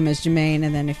you're used to him as Jermaine.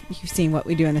 And then if you've seen What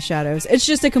We Do in the Shadows, it's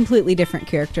just a completely different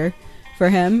character for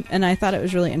him. And I thought it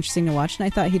was really interesting to watch, and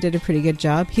I thought he did a pretty good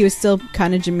job. He was still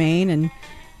kind of Jermaine and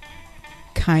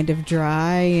kind of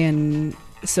dry and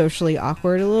socially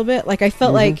awkward a little bit. Like I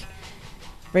felt like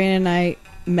Brandon and I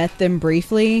met them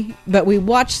briefly, but we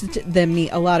watched them meet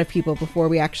a lot of people before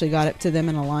we actually got up to them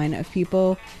in a line of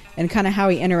people, and kind of how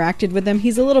he interacted with them.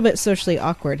 He's a little bit socially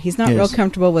awkward. He's not real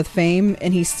comfortable with fame,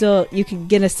 and he's still, you can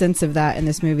get a sense of that in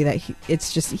this movie, that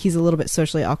he's a little bit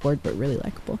socially awkward but really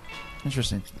likable.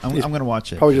 Interesting. I'm going to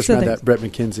watch it. Probably just So mad there's- that Brett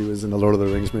McKenzie was in the Lord of the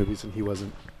Rings movies and he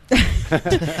wasn't.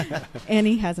 And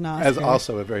he has an Oscar. As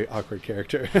also a very awkward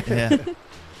character. Yeah.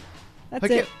 That's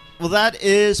Okay. it. Well, that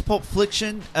is Pulp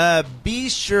Fiction. Be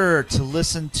sure to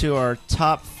listen to our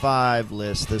top 5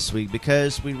 list this week,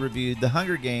 because we reviewed The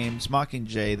Hunger Games,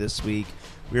 Mockingjay this week.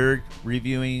 We're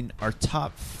reviewing our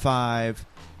top 5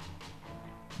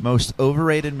 most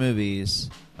overrated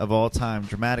movies of all time.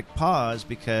 Dramatic pause,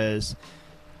 because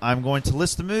I'm going to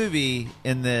list a movie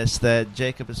in this that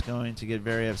Jacob is going to get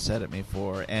very upset at me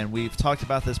for. And we've talked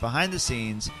about this behind the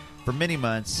scenes for many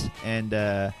months, and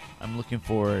I'm looking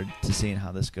forward to seeing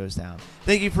how this goes down.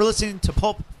 Thank you for listening to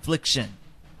Pulp Fiction.